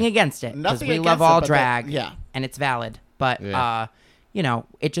 Nothing Yeah. against it, because Nothing we against love it, all but drag, yeah. and it's valid. But Yeah.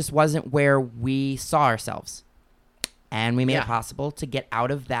 it just wasn't where we saw ourselves, and we made Yeah. it possible to get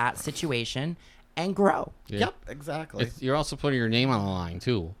out of that situation and grow. Yeah. yep, exactly. You're also putting your name on the line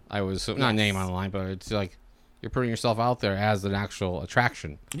too. Not Yes. name on the line, but it's like you're putting yourself out there as an actual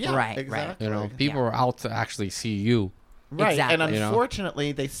attraction. Yeah, Right, right. exactly. You know, people are out to actually see you. Right, Exactly. and You know?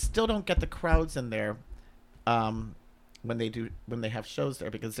 unfortunately, they still don't get the crowds in there when they have shows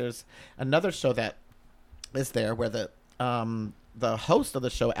there, because there's another show that is there where the host of the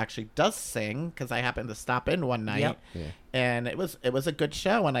show actually does sing, because I happened to stop in one night. Yep. Yeah. And it was a good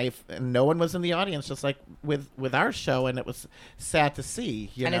show, and no one was in the audience, just like with our show, and it was sad to see.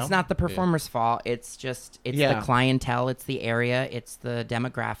 And it's not the performer's fault. It's just Yeah. the clientele, it's the area, it's the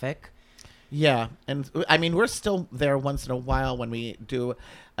demographic. Yeah, and I mean, we're still there once in a while when we do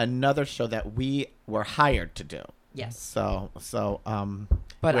another show that we were hired to do. Yes. So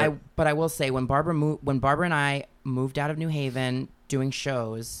But we're- I will say, when Barbara and I moved out of New Haven doing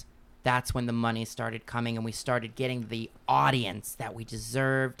shows, that's when the money started coming, and we started getting the audience that we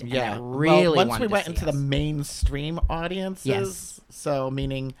deserved. And that really well, once wanted we to went see into us. the mainstream audiences, Yes. so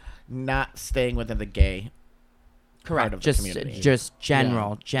meaning not staying within the gay part of the just community.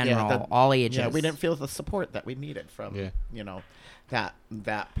 general, Yeah, all ages. Yeah, we didn't feel the support that we needed from that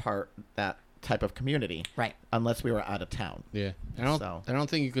that type of community, Right. unless we were out of town. Yeah. I So- don't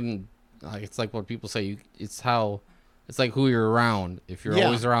think you can. It's like what people say. It's like who you're around. If you're Yeah.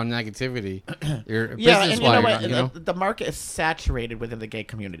 always around negativity, you're Yeah, business and you know wise. what? You know. The market is saturated within the gay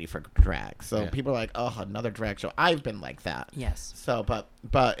community for drag. So Yeah. people are like, "Oh, another drag show." I've been like that. Yes. So, but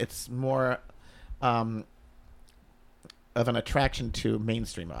it's more of an attraction to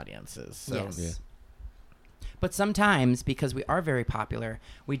mainstream audiences. So, Yes. Yeah. But sometimes, because we are very popular,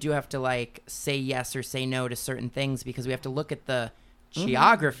 we do have to say yes or say no to certain things, because we have to look at the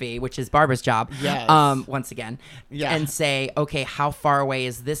geography, which is Barbara's job. Yes. Once again. Yeah. And say, okay, how far away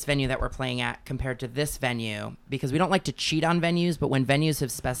is this venue that we're playing at compared to this venue? Because we don't like to cheat on venues, but when venues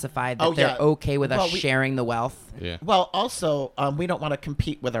have specified that Oh, they're yeah. okay with Well, us sharing the wealth. Yeah. Well, also, we don't want to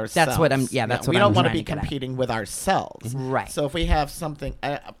compete with ourselves. That's what I'm- yeah, that's what we I'm don't want to trying be to get at. competing with ourselves. Right. So if we have something,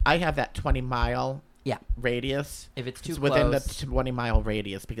 I have that 20-mile Yeah. radius. If it's too within close. the 20-mile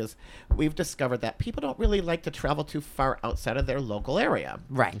radius, because we've discovered that people don't really like to travel too far outside of their local area.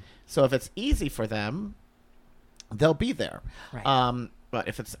 Right. So if it's easy for them, they'll be there. Right. But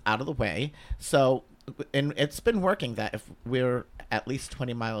if it's out of the way, and it's been working that if we're at least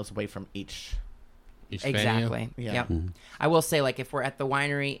 20 miles away from each. Exactly. Yeah. Yep. I will say, if we're at the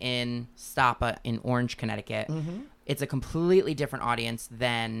winery in Stapa in Orange, Connecticut, it's a completely different audience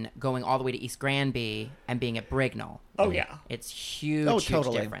than going all the way to East Granby and being at Brignall. Oh, yeah. It's huge, Oh, huge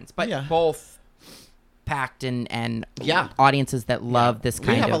totally. difference. But Yeah. both packed and Yeah. audiences that love this We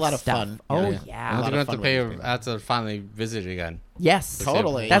kind have of a lot of stuff. fun. Oh, Yeah. yeah. I'm lot gonna of have to fun pay. with these people. I have to finally visit again. Yes.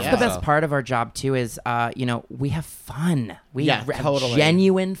 Totally. That's yeah. the best part of our job, too, is, we have fun. We Yeah, have totally.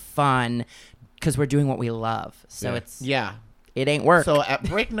 genuine fun because we're doing what we love. So Yeah. it's Yeah. it ain't work. So at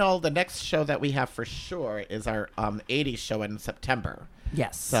Bricknell, the next show that we have for sure is our 80s show in September.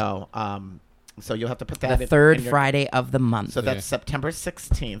 Yes. So so you'll have to put that the in, third in your, Friday of the month. So that's September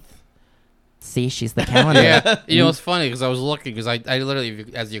 16th. See, she's the calendar. Yeah. You know, it's funny because I was looking because I literally,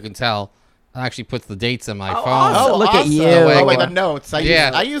 as you can tell, I actually put the dates in my phone. Oh, look at you. Oh, wait, the notes. I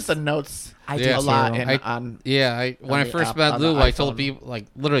Yeah. use the notes I Yeah. do a lot. too. And When I the first app- met on the Lou, I told iPhone. people, like,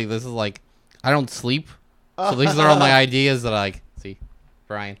 literally, this is like, I don't sleep. So these are all my ideas that I, see,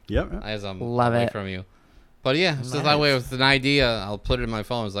 Brian, Yep. as I'm Love away it. from you. But yeah, it's just that way with an idea, I'll put it in my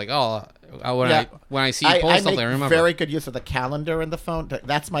phone. It's like, when I see you I post make something, I remember. very good use of the calendar in the phone.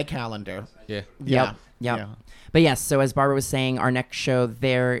 That's my calendar. Yeah. Yep. Yeah. But yes, so as Barbara was saying, our next show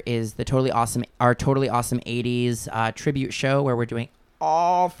there is the Totally Awesome 80s tribute show where we're doing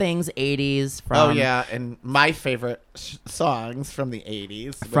all things 80s from Oh yeah, and my favorite songs from the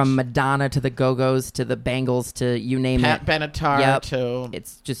 80s. from Madonna to the Go-Go's to the Bangles to you name Pat it. Benatar Yep. to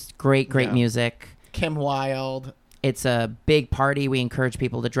It's just great Yeah. music. Kim Wilde. It's a big party. We encourage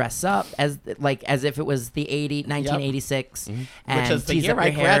people to dress up as if it was the 1986, and Which is the tease year up I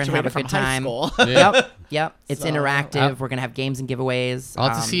your hair and have a graduated from good high time. school. Yep. It's So, interactive. We're gonna have games and giveaways. I'll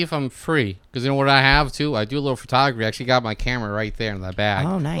have to see if I'm free. Because you know what I have, too? I do a little photography. I actually got my camera right there in that bag.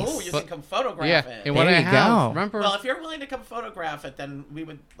 Oh, nice. Oh, you can come photograph Yeah. it. And what There I you have, go. remember... Well, if you're willing to come photograph it, then we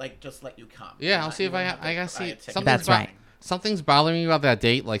would just let you come. Yeah, I'll see if You I wouldn't I gotta have to buy see a ticket. something. That's right. Something's bothering me about that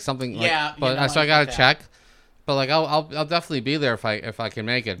date, like something. Yeah, like, but you know, so I I gotta get that. check. But like I'll definitely be there if I can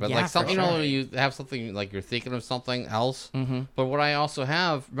make it. But Yeah, like for something, you know, sure. you have something like you're thinking of something else. Mm-hmm. But what I also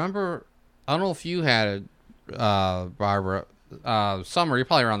have, remember, I don't know if you had it, Barbara. Summer, you're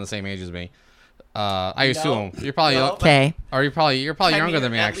probably around the same age as me. I assume you're probably No, Okay, or you're probably 10 younger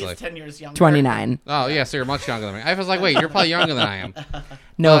than me at actually. least 10 years younger. 29. Oh yeah, so you're much younger than me. I was like, wait, you're probably younger than I am.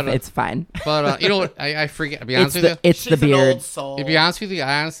 No, But, it's fine. But you know what? I forget. To be honest It's with you, the She's beard. an old soul. to be honest with you,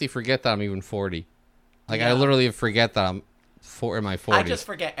 I honestly forget that I'm even 40. Like I Yeah. literally forget that I'm in my 40s. I just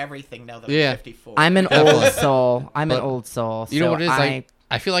forget everything now that Yeah. I'm 54. I'm an Definitely. old soul. I'm an But old soul. You know so what it is? I,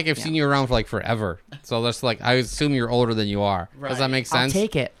 I feel like I've seen you around for like forever. So that's like I assume you're older than you are. Does that Right. make I'll sense?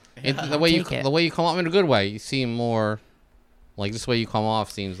 take it. The way you take it. the way you come off in a good way, you seem more like this way you come off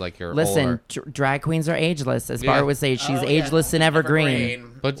seems like you're Listen, older. drag queens are ageless. As Yeah. Barbara would say, she's Oh, yeah. ageless and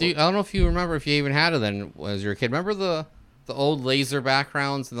evergreen. But I don't know if you remember if you even had it then as your kid. Remember the old laser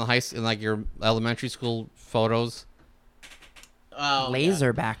backgrounds in the in like your elementary school photos? Oh,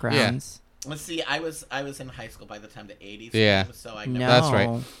 Laser backgrounds. Yeah. Let's see. I was in high school by the time the 80s Yeah. came, so I No, know. That's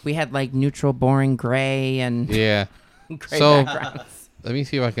right. We had like neutral, boring gray and Yeah. gray So- backgrounds. Let me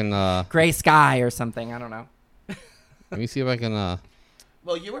see if I can Gray sky or something. I don't know. let me see if I can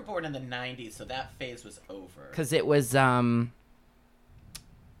Well, you were born in the 90s, so that phase was over. Because it was I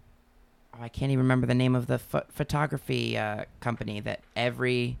can't even remember the name of the photography company that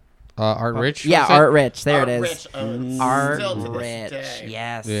every Art Rich. yeah, was it? Art Rich. There Art it is. Rich owns Art still to this Rich. day.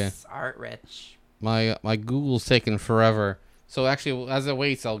 Yes. Yeah. Art Rich. My Google's taking forever. So actually, as it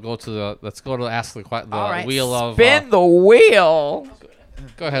waits, I'll go to let's go to ask the All right. wheel of. Spin the wheel.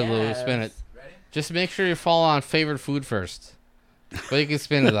 Go ahead, Lou. Spin it. Just make sure you fall on favorite food first. But you can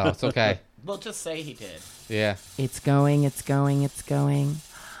spin it though. It's okay. We'll just say he did. Yeah. It's going. It's going. It's going.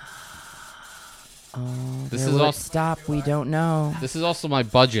 Oh, This where is will it also- stop. We don't know. This is also my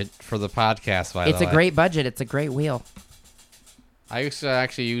budget for the podcast. By It's the a way, great budget. It's a great wheel. I used to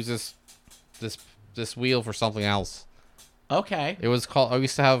actually use this wheel for something else. Okay. It was called. I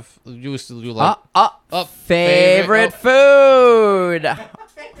used to do like Favorite food.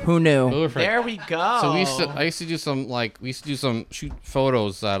 Who knew? Food for- There we go. So I used to do some shoot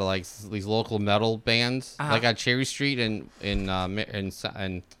photos out of like these local metal bands, Uh-huh. like on Cherry Street in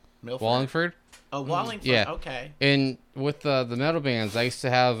Milford. Wallingford. Oh, Wallingford. Yeah. Okay. And with the metal bands, I used to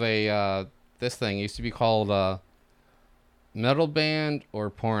have a this thing. It used to be called metal band or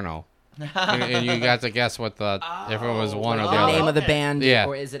porno, and you got to guess what if it was one or the The other. name of the Okay. band, Yeah.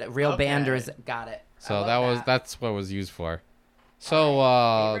 or is it a real band, or Okay. is it? Got it. So I love that. that's what it was used for.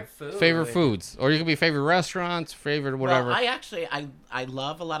 So Favorite food. foods, or you could be favorite restaurants, favorite whatever. Well, I actually I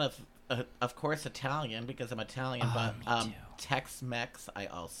love a lot of course Italian because I'm Italian, but me too. Tex-Mex I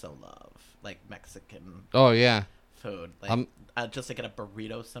also love, like Mexican Oh yeah. food. Like just to get a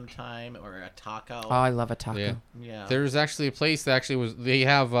burrito sometime or a taco. Oh, I love a taco. Yeah. Yeah. There's actually a place that they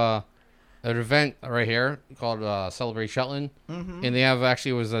have an event right here called Celebrate Shetland, and they have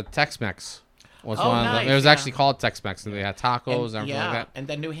it was a Tex-Mex. Was Oh, one of them. nice, It was yeah. actually called Tex-Mex, and they had tacos and everything yeah, like that. and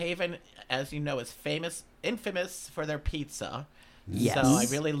then New Haven, as you know, is infamous for their pizza. Yes. So I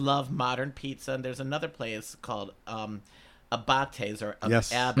really love modern pizza. And there's another place called abates or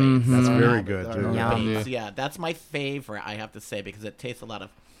Yes. abates. Mhm. That's Mm. very good, too. Yum. Yeah, that's my favorite. I have to say because it tastes a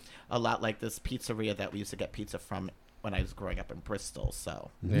lot like this pizzeria that we used to get pizza from when I was growing up in Bristol. So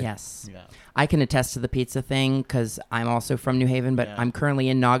Yes. yeah. I can attest to the pizza thing because I'm also from New Haven, but Yeah. I'm currently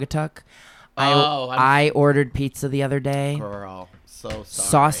in Naugatuck. Oh, I ordered pizza the other day. Girl, so sorry.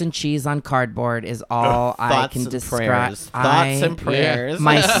 Sauce and cheese on cardboard is all I Thoughts can and describe. prayers. Thoughts and prayers.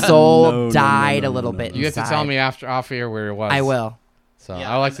 My soul No, no, died no, a little no, bit. no. You have to inside. tell me after off here where it was. I will. So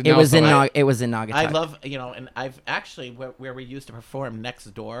Yeah. I like to know. It was in so it was in Naugatuck. I love, and I've actually, where we used to perform, Next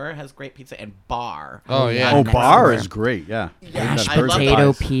Door has great pizza, and Bar. Oh yeah. Oh, Next bar door. is great. Yeah. Mashed I love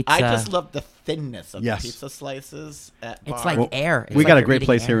potato pies. pizza. I just love the thinness of Yes. the pizza slices at It's Bar. like air. It's We like got a you're great eating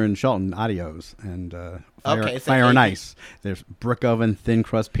place air. here in Shelton, Adios, and Fire, Okay, so Fire and maybe- Ice. There's brick oven, thin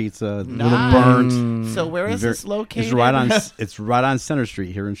crust pizza, little Nice. burnt. So where is this located? It's right on. It's right on Center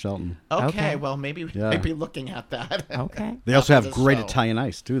Street here in Shelton. Okay, Okay. well maybe we Yeah. might be looking at that. Okay. They also After have this great show. Italian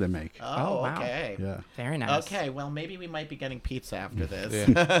ice too. They make. Oh, wow. okay. Yeah. Very nice. Okay, well maybe we might be getting pizza after this.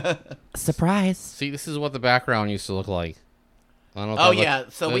 Yeah. Surprise. See, this is what the background used to look like. I don't know if Oh that look- yeah,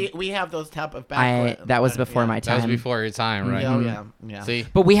 so that- we have those type of background. That was before my That was time. before your time, right? Oh yeah, yeah. See,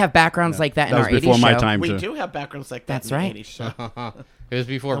 But we have backgrounds like that in That our was 80s before my show. time We too. do have backgrounds like that. That's in right. The 80s show. it was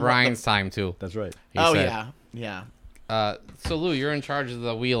before And what Brian's time too. That's right. he Oh said. yeah. So Lou, you're in charge of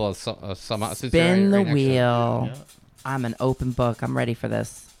the wheel of some. since you're Spin the right next to it. wheel. Yeah. I'm an open book. I'm ready for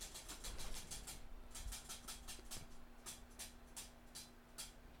this.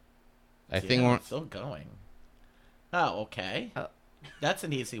 I think Yeah, we're. it's still going. Oh, okay. Oh. That's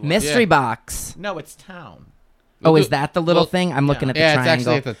an easy one. Mystery Yeah. box. No, it's town. Oh, We'll is do- that the little well, thing? I'm looking at the Yeah, it's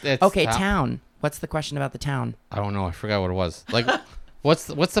triangle. actually at the. It's Okay, top. town. What's the question about the town? I don't know. I forgot what it was. Like, what's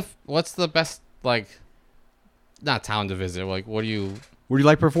the best like, not town to visit? Like, what do you Where do you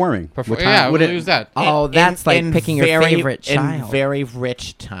like performing? prefer? What time- Yeah, what we'll it- use that. Oh, that's like picking your favorite child. In very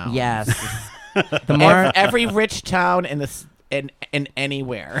rich town. Yes. The more Every rich town in this in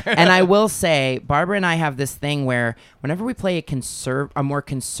anywhere. and I will say, Barbara and I have this thing where whenever we play a more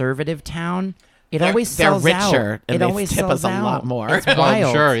conservative town, it always they're sells out. richer, and It they always tip sells us a out. lot more. It's Oh, I'm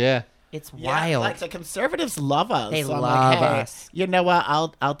wild. sure, yeah. It's Yeah, wild. like the conservatives love us. They So I'm love like, hey, us. You know what?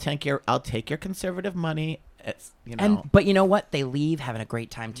 I'll take your conservative money. It's But you know what? They leave having a great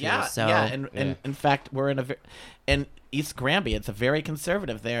time too. yeah, so yeah, and Yeah. in fact, we're in East Granby. It's a very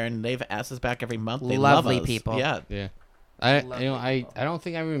conservative there, and they've asked us back every month. They Lovely love us. people. Yeah, Yeah. I don't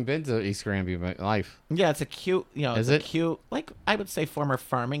think I've even been to East Granby in my life. yeah. It's a cute, Is it's it? a cute, like I would say, former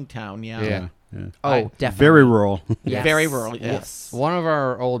farming town. Yeah, Yeah. Yeah. oh, definitely. Very rural. Yes. very rural. Yes. One of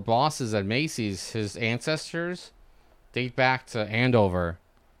our old bosses at Macy's, his ancestors date back to Andover,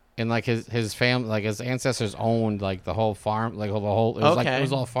 and like his family, like his ancestors owned like the whole farm, like the whole. It was like Okay. it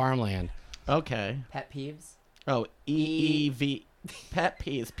was all farmland. Okay. Pet peeves. Oh, EEV. Pet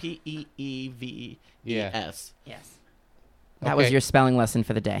peeves. PEEVES. Yes. That was Okay. your spelling lesson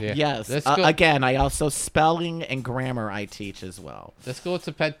for the day. Yeah. Yes. Let's go- Again, I also spelling and grammar I teach as well. Let's go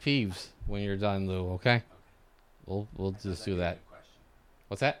to pet peeves when you're done, Lou. Okay. We'll just do that.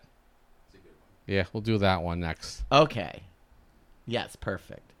 What's that? Yeah, we'll do that one next. Okay. Yes,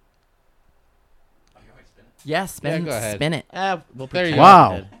 perfect. Yes, spin, go ahead. spin it. We'll There you pretend go.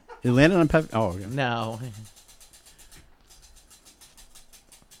 Wow. it did. It landed on Pep. Oh, okay. No.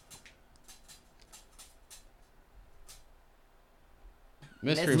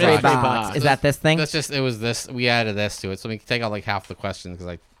 Mystery, Mystery box. box. Is that this thing? That's just it was this. We added this to it, so we can take out like half the questions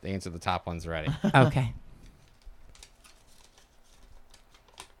because I answered the top ones already. Okay.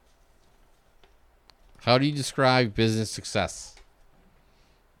 How do you describe business success?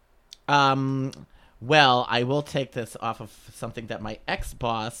 Well, I will take this off of something that my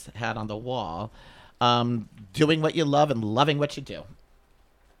ex-boss had on the wall. Doing what you love and loving what you do,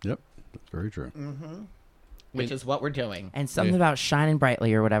 Yep. That's very true. which is what we're doing. And something Yeah. about shining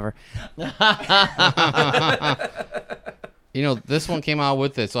brightly or whatever. You know, this one came out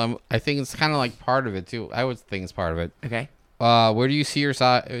with it, so I think it's kind of like part of it too. I would think it's part of it. Okay. Where do you see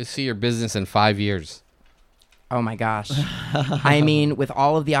your business in 5 years? Oh my gosh. I mean, with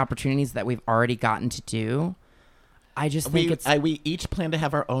all of the opportunities that we've already gotten to do, I just think We each plan to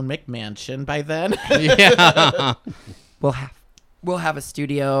have our own McMansion by then. Yeah. we'll have a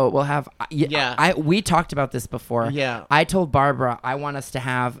studio. We'll have Yeah. we talked about this before. Yeah. I told Barbara I want us to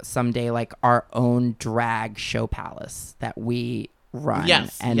have someday like our own drag show palace that we run.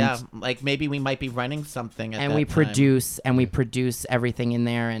 Yes. And yeah. Like maybe we might be running something. At and that we time. produce everything in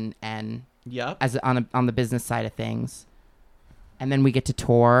there and Yep. as on the business side of things. And then we get to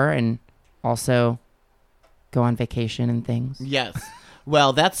tour and also go on vacation and things. Yes.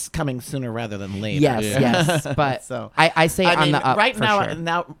 Well, that's coming sooner rather than later. Yes, yes. But So, I say I on mean, the up right for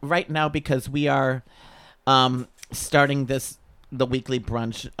now, sure. right now, because we are starting the weekly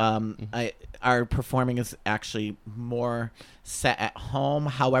brunch. Our performing is actually more set at home.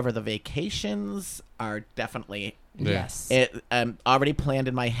 However, the vacations are definitely Yes. already planned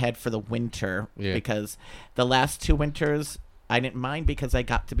in my head for the winter because the last 2 winters I didn't mind because I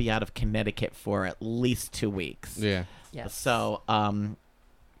got to be out of Connecticut for at least 2 weeks. Yeah. Yes. So,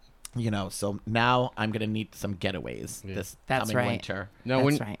 so now I'm gonna need some getaways this That's coming right. winter. Now,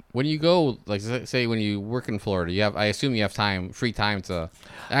 That's right. when you go, like, say when you work in Florida, I assume you have free time to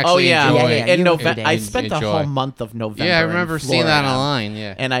actually yeah. enjoy. Yeah, In you November, have I days. spent the Enjoy. whole month of November. Yeah, I in remember seeing that Florida. online.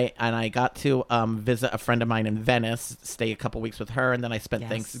 Yeah. And I got to visit a friend of mine in Venice, stay a couple weeks with her, and then I spent Yes.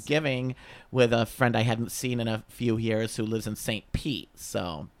 Thanksgiving with a friend I hadn't seen in a few years who lives in St. Pete.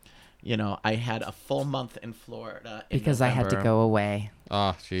 So, I had a full month in Florida in Because I had to November. go away.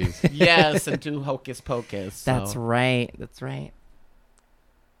 Oh, jeez. Yes, and do hocus pocus. So. That's right. That's right.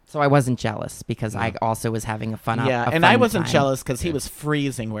 So I wasn't jealous because I also was having a fun Yeah, a and fun I wasn't time. jealous because he was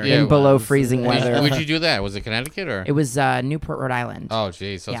freezing where Yeah, he In below was. freezing weather. Would you do that? Was it Connecticut or? It was Newport, Rhode Island. Oh,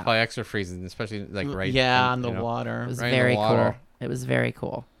 jeez. So it's Yeah. probably extra freezing, especially like right. Yeah, on the you know. water. It was right in the very water. cool. It was very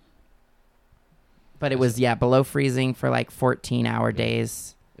cool. But it was below freezing for like 14-hour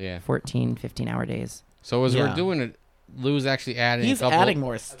days. Yeah. 14, 15-hour days. So as Yeah. we're doing it, Lou's actually adding. He's a couple, adding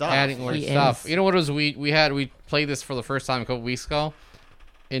more stuff. Adding more He stuff. is. You know what it was? We played this for the first time a couple weeks ago,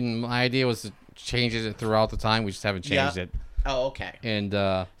 and my idea was to change it throughout the time. We just haven't changed Yeah. it. Oh, okay. And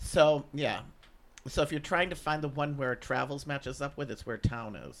So, yeah. So if you're trying to find the one where Travels matches up with, it's where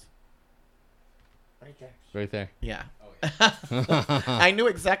Town is. Right there. right there. Yeah. I knew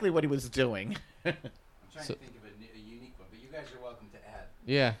exactly what he was doing. I'm trying to think of a unique one, but you guys are welcome to add.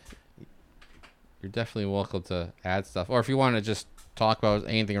 Yeah. You're definitely welcome to add stuff, or if you want to just talk about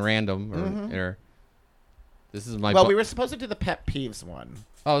anything random, or this is my. Well, we were supposed to do the pet peeves one.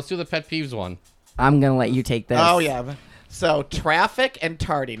 Oh, let's do the pet peeves one. I'm going to let you take this. Oh, yeah. So traffic and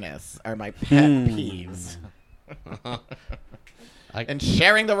tardiness are my pet peeves. And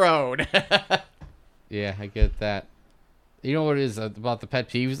sharing the road. Yeah, I get that. You know what it is about the pet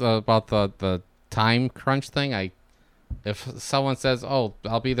peeves, about the time crunch thing? If someone says, "Oh,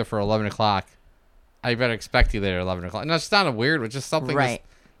 I'll be there for 11 o'clock," I better expect you there at 11 o'clock. And that's not a weird, but just something. Right.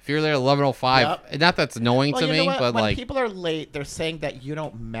 If you're there at 11:05, Yep. and not that's annoying Well, to you me, know what? but when like, people are late, they're saying that you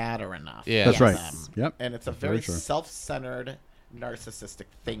don't matter enough. Yeah. That's to right. them. Yep. And it's a Very very true. self-centered, narcissistic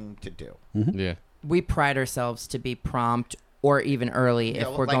thing to do. yeah, We pride ourselves to be prompt or even early You if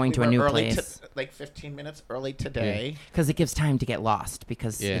know, we're like going we to a were new early place. like 15 minutes early today. Because it gives time to get lost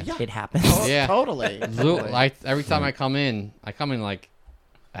because Yeah. it happens. Oh, Yeah. Totally. Lou, every time I come in like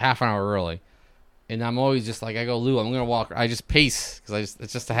a half an hour early, and I'm always just like, I go, Lou, I'm gonna walk. I just pace because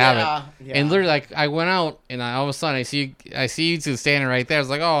it's just a habit. Yeah. And literally, like, I went out, and all of a sudden, I see you two standing right there. I was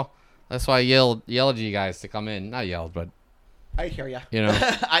like, oh, that's why I yelled at you guys to come in. Not yelled, but I hear you. you know,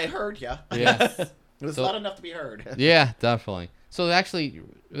 I heard you. yeah, It was So- loud enough to be heard. yeah, definitely. So actually,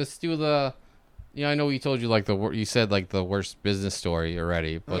 let's do the. I know we told you like you said like the worst business story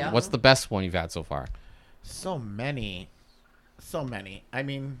already, but Yeah. what's the best one you've had so far? So many. I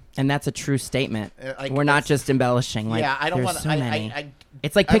mean, And that's a true statement. like, We're not it's- just embellishing. Like, yeah, I don't there's want so to. many. I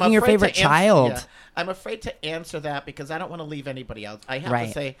It's like I'm picking your afraid to favorite child. yeah. I'm afraid to answer that because I don't want to leave anybody else. I have Right.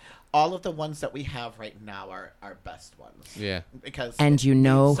 to say, all of the ones that we have right now are our best ones. Yeah, Because And you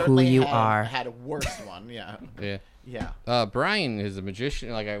know we who certainly you had, are. Had a worse one. Yeah. yeah. Brian is a magician.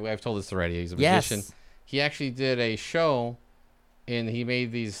 Like I've told this already. He's a Yes. magician. He actually did a show, and he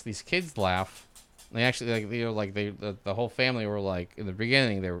made these kids laugh. They actually the whole family were like in the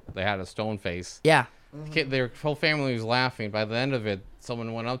beginning they had a stone face. Yeah. Their whole family was laughing. By the end of it,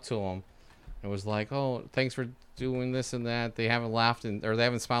 someone went up to him and was like, "Oh, thanks for doing this and that." They haven't laughed or they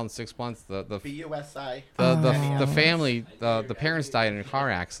haven't smiled in 6 months. The BUSI. the family the parents died in a car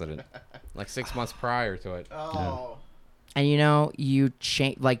accident like 6 months prior to it. Oh. And you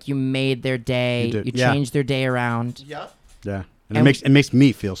you made their day. You You, did. Yeah. changed their day around. Yep. Yeah. And And- it makes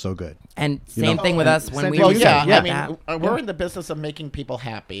me feel so good. And You same know? thing with And us when same we thing were with you. saying I that. mean, we're in the business of making people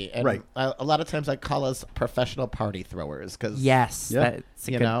happy, and Right. a lot of times I call us professional party throwers because Yes. Yeah. That's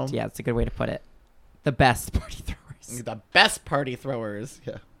a You good, know? Yeah, it's a good way to put it. The best party throwers. the best party throwers.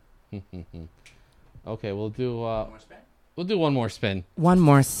 Yeah. Okay, we'll do More spin? we'll do one more spin. One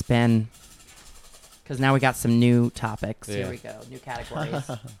more spin. Because now we got some new topics. Yeah. Here we go. New categories.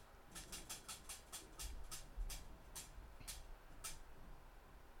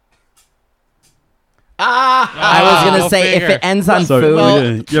 I was going go to say, figure. if it ends on So, food. well,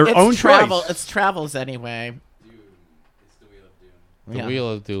 your it's own travel. choice. It's travels anyway. Dune. It's the Wheel of The Yeah. Wheel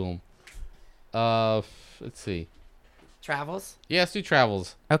of Doom. Let's see. Travels. Yeah, let's do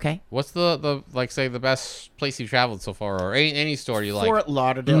travels. Okay. What's the like say the best place you traveled so far, or any store you like? Fort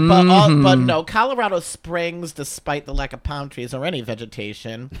Lauderdale, but no, Colorado Springs, despite the lack of palm trees or any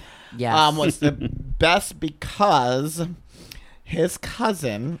vegetation, Yes. was the best because his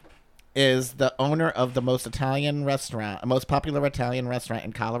cousin is the owner of the most popular Italian restaurant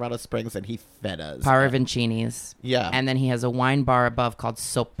in Colorado Springs, and he fed us. Paravancini's. Yeah. And then he has a wine bar above called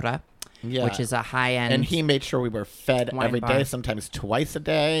Sopra, Yeah. which is a high-end. And he made sure we were fed wine every bar. day, sometimes twice a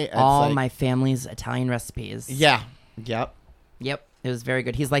day. It's all like- my family's Italian recipes. Yeah. Yep. Yep. It was very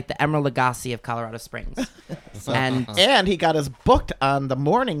good. He's like the Emeril Lagasse of Colorado Springs. And And he got us booked on the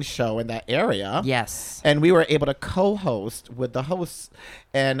morning show in that area. yes. And we were able to co-host with the hosts.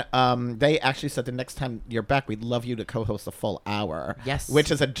 And they actually said the next time you're back, we'd love you to co-host a full hour. Yes.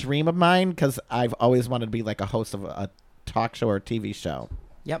 Which is a dream of mine because I've always wanted to be like a host of a talk show or a TV show.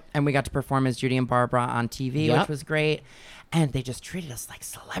 Yep. And we got to perform as Judy and Barbara on TV, Yep. which was great. And they just treated us like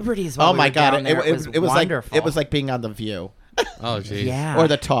celebrities while Oh we my were God. down there. It was wonderful. like it was like being on The View Oh, geez. yeah. or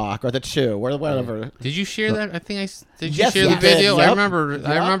The Talk or The Chew or whatever. Did you share that? I think did you Yes, share we the did. video? Yep. I remember.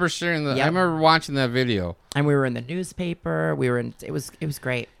 I Yep. remember sharing the. I Yep. remember watching that video. And we were in the newspaper. We were in. It was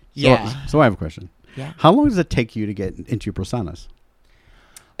great. Yeah. So I have a question. Yeah. How long does it take you to get into your personas?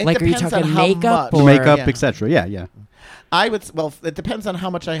 It Like, are you depends on talking how makeup much. or- Makeup, Yeah. etc. Yeah. It depends on how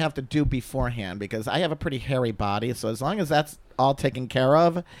much I have to do beforehand because I have a pretty hairy body. So as long as that's all taken care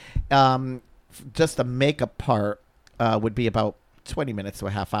of, just the makeup part would be about 20 minutes to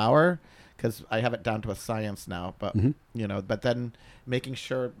a half hour because I have it down to a science now. But, but then making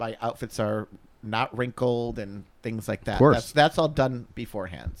sure my outfits are not wrinkled and things like that. Of course. That's all done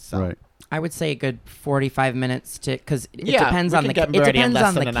beforehand. So. Right. I would say a good 45 minutes to because it Yeah, depends we on can the get it ready in depends less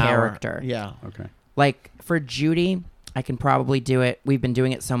on the than an hour. character. Yeah. Okay. Like for Judy, I can probably do it. We've been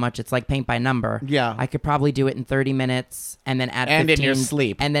doing it so much; it's like paint by number. Yeah. I could probably do it in 30 minutes, and then add And 15, in your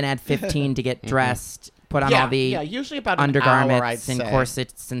sleep. and then add 15 to get dressed, put on yeah, all the yeah, usually about an undergarments hour, I'd and say.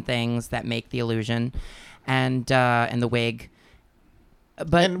 corsets and things that make the illusion, and the wig.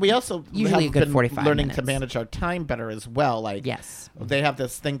 But And we also usually have a good been 45 learning to minutes. manage our time better as well. Like yes, they have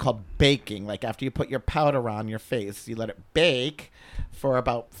this thing called baking. Like after you put your powder on your face, you let it bake for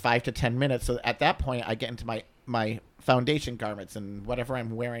about 5 to 10 minutes. So at that point, I get into my foundation garments and whatever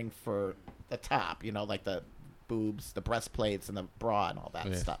I'm wearing for the top. Like the boobs, the breastplates, and the bra and all that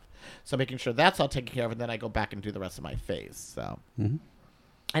Yeah. stuff. So making sure that's all taken care of, and then I go back and do the rest of my face. So.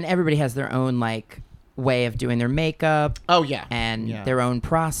 and everybody has their own like way of doing their makeup Oh yeah. and Yeah. their own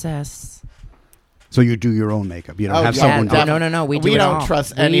process. So you do your own makeup. You don't Oh, have yeah, someone do definitely. it. No. We do We it don't all.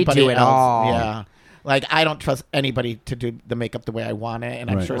 trust We anybody do it else. all. Yeah. Like I don't trust anybody to do the makeup the way I want it, and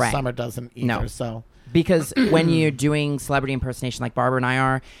I'm Right. sure Right. Summer doesn't either. No. So Because when you're doing celebrity impersonation like Barbara and I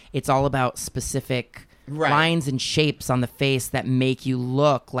are, it's all about specific Right. lines and shapes on the face that make you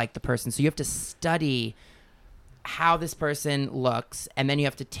look like the person. So you have to study how this person looks, and then you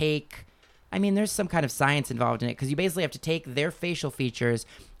have to take, there's some kind of science involved in it because you basically have to take their facial features,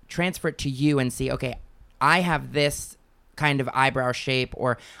 transfer it to you and see, okay, I have this kind of eyebrow shape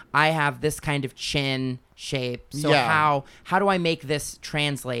or I have this kind of chin shape. So Yeah. how do I make this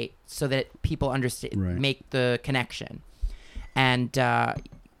translate so that people understand, Right. make the connection? And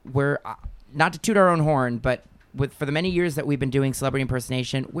we're not to toot our own horn, but for the many years that we've been doing celebrity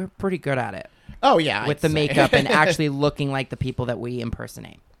impersonation, we're pretty good at it oh yeah, with I'd the say. makeup and actually looking like the people that we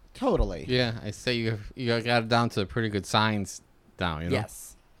impersonate. Totally. Yeah, I say you got it down to a pretty good science down.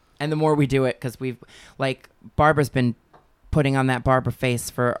 Yes. And the more we do it, because Barbara's been putting on that Barbara face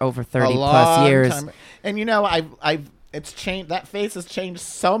for over 30 A plus long years. time. And it's changed. That face has changed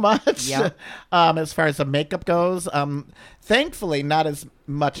so much. Yep. As far as the makeup goes, thankfully not as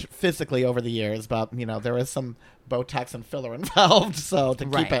much physically over the years, but there is some Botox and filler involved. So to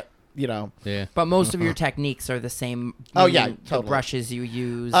keep Right. it, Yeah. But most of your techniques are the same. Oh, yeah, meaning totally. The brushes you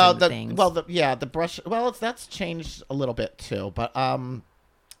use and things. the brush. Well, that's changed a little bit too, but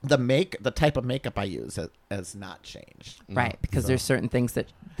the type of makeup I use has not changed. right, because So- there's certain things that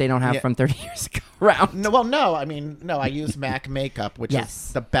they don't have Yeah. from 30 years ago around. No. I use MAC makeup, which Yes.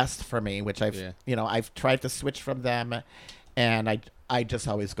 is the best for me. Which I've Yeah. I've tried to switch from them, and I just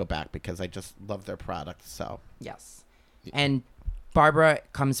always go back because I just love their product. So Yes. And Barbara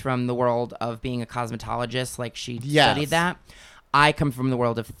comes from the world of being a cosmetologist, like she Yes. studied that. I come from the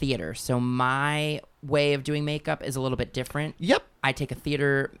world of theater, so my way of doing makeup is a little bit different. yep, I take a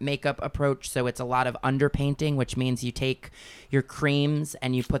theater makeup approach, so it's a lot of underpainting, which means you take your creams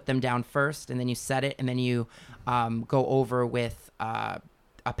and you put them down first, and then you set it, and then you go over with a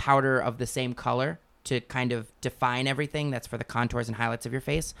powder of the same color to kind of define everything. That's for the contours and highlights of your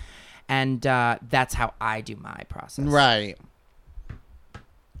face. And that's how I do my process. Right.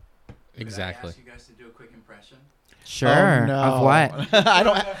 Exactly. Could I ask you guys to do a quick impression? Sure. Oh, no. Of what?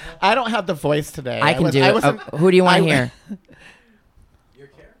 I don't have the voice today. I can do I it. wasn't- Who do you want I- to hear? Your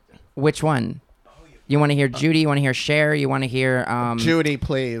character. Which one? You want to hear Judy? You want to hear Cher? You want to hear Judy,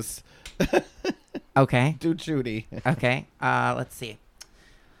 please. Okay. Do Judy. Okay. Let's see.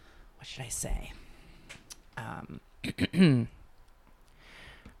 What should I say?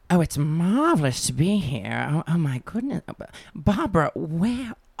 Oh, it's marvelous to be here. Oh my goodness. Barbara,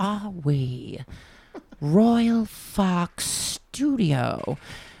 where are we? Royal Fox Studio.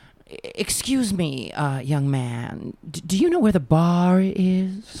 Excuse me, young man. Do you know where the bar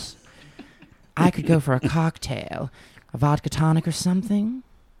is? I could go for a cocktail. A vodka tonic or something?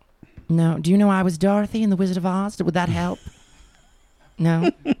 No. Do you know I was Dorothy in The Wizard of Oz? Would that help? No?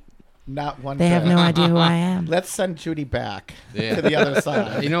 Not one They have bit. no idea who I am. Let's send Judy back Yeah. to the other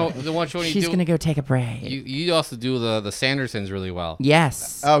side. You know, the one show you She's do, going to go take a break. you also do the Sandersons really well.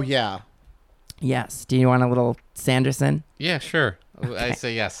 Yes. Oh, yeah. Yes. Do you want a little Sanderson? Yeah, sure. I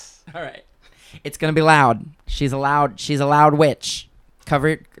say yes. All right. It's going to be loud. She's a loud witch.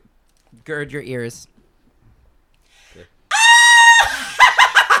 Gird your ears.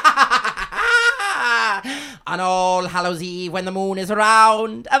 On All Hallows Eve, when the moon is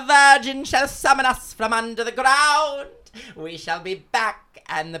round, a virgin shall summon us from under the ground. We shall be back,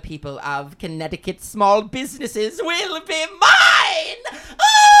 and the people of Connecticut small businesses will be mine.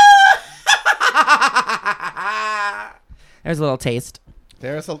 There's a little taste.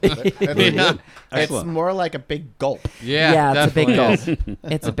 There's a. Yeah. It's Excellent. more like a big gulp. Yeah, It's a big definitely gulp.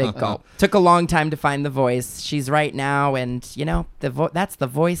 is. It's a big gulp. Took a long time to find the voice. She's right now, and you know that's the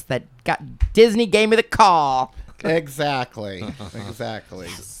voice that got Disney gave me the call. Exactly. Exactly.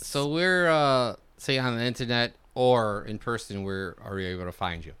 So we're say on the internet or in person. Where are we able to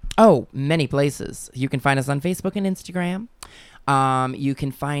find you? Oh, many places. You can find us on Facebook and Instagram. You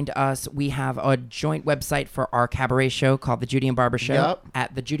can find us. We have a joint website for our cabaret show called The Judy and Barbra Show Yep.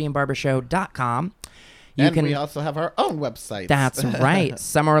 at thejudyandbarbrashow.com. You And can. we also have our own website. That's right.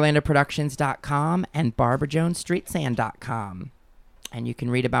 SummerOrlandoProductions.com and BarbaraJonesStreetsand.com. And you can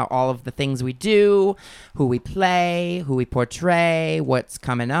read about all of the things we do, who we play, who we portray, what's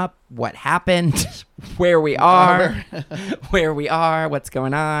coming up, what happened, where we are, what's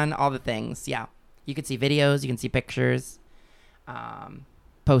going on, all the things. Yeah. You can see videos, you can see pictures,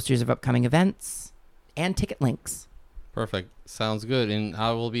 posters of upcoming events, and ticket links. Perfect. Sounds good. And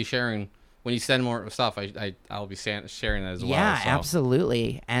I will be sharing when you send more stuff. I'll be sharing that as well. Yeah, so.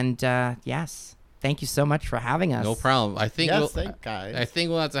 absolutely. And yes, thank you so much for having us. No problem. I think Yes, thank guys. I think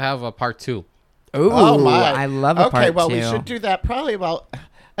we'll have to have a part 2. Ooh, Oh my! I love a part Okay, well, two. we should do that probably about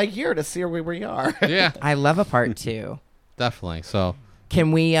a year to see where we are. Yeah, I love a part 2. definitely. So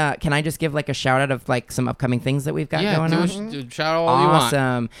Can we? Can I just give like a shout out of like some upcoming things that we've got yeah, going do, on? do shout out all you want.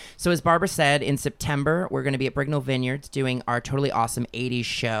 Awesome. So as Barbara said, in September we're going to be at Brignell Vineyards doing our totally awesome 80s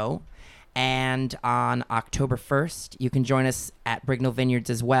show. And on October 1st, you can join us at Brignell Vineyards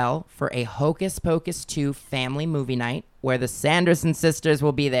as well for a Hocus Pocus 2 family movie night where the Sanderson sisters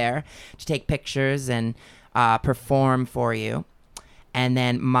will be there to take pictures and perform for you. And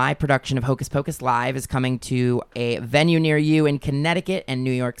then my production of Hocus Pocus Live is coming to a venue near you in Connecticut and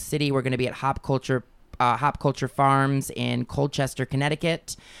New York City. We're going to be at Hop Culture Farms in Colchester,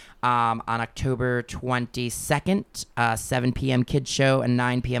 Connecticut on October 22nd, 7 p.m. kids show and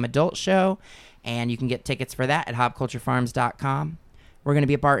 9 p.m. adult show. And you can get tickets for that at hopculturefarms.com. We're going to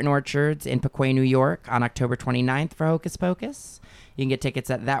be at Barton Orchards in Piquet, New York on October 29th for Hocus Pocus. You can get tickets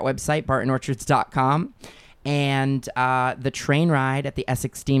at that website, bartonorchards.com. And the train ride at the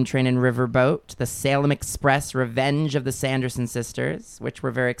Essex Steam Train and Riverboat, the Salem Express Revenge of the Sanderson Sisters, which we're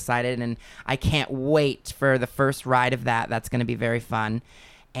very excited, and I can't wait for the first ride of that. That's going to be very fun.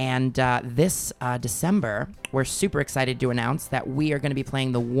 And this December, we're super excited to announce that we are going to be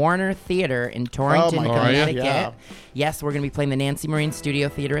playing the Warner Theater in Torrington, Oh my gosh, Connecticut. yeah. Yes, we're going to be playing the Nancy Marine Studio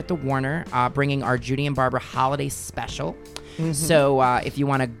Theater at the Warner, bringing our Judy and Barbara holiday special. So if you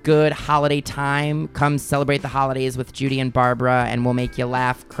want a good holiday time, come celebrate the holidays with Judy and Barbara, and we'll make you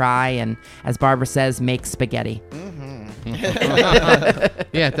laugh, cry, and as Barbara says, make spaghetti.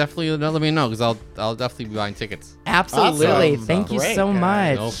 Yeah, definitely let me know because I'll definitely be buying tickets. Absolutely. Awesome. Thank you Great, so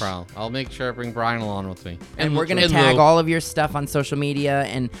guys. much. No problem. I'll make sure I bring Brian along with me. And we're gonna and tag Lou. all of your stuff on social media,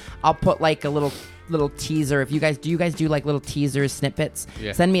 and I'll put like a little teaser. If you guys do like little teasers, snippets,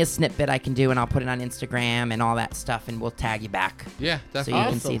 Yeah. send me a snippet I can do, and I'll put it on Instagram and all that stuff, and we'll tag you back Yeah, so you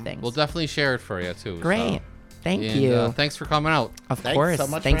definitely. can see Awesome. things. We'll definitely share it for you too. Great. So. Thank And, you. Thanks for coming out. Of Thanks course. so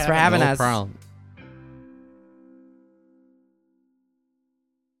much Thanks for for having No us. problem.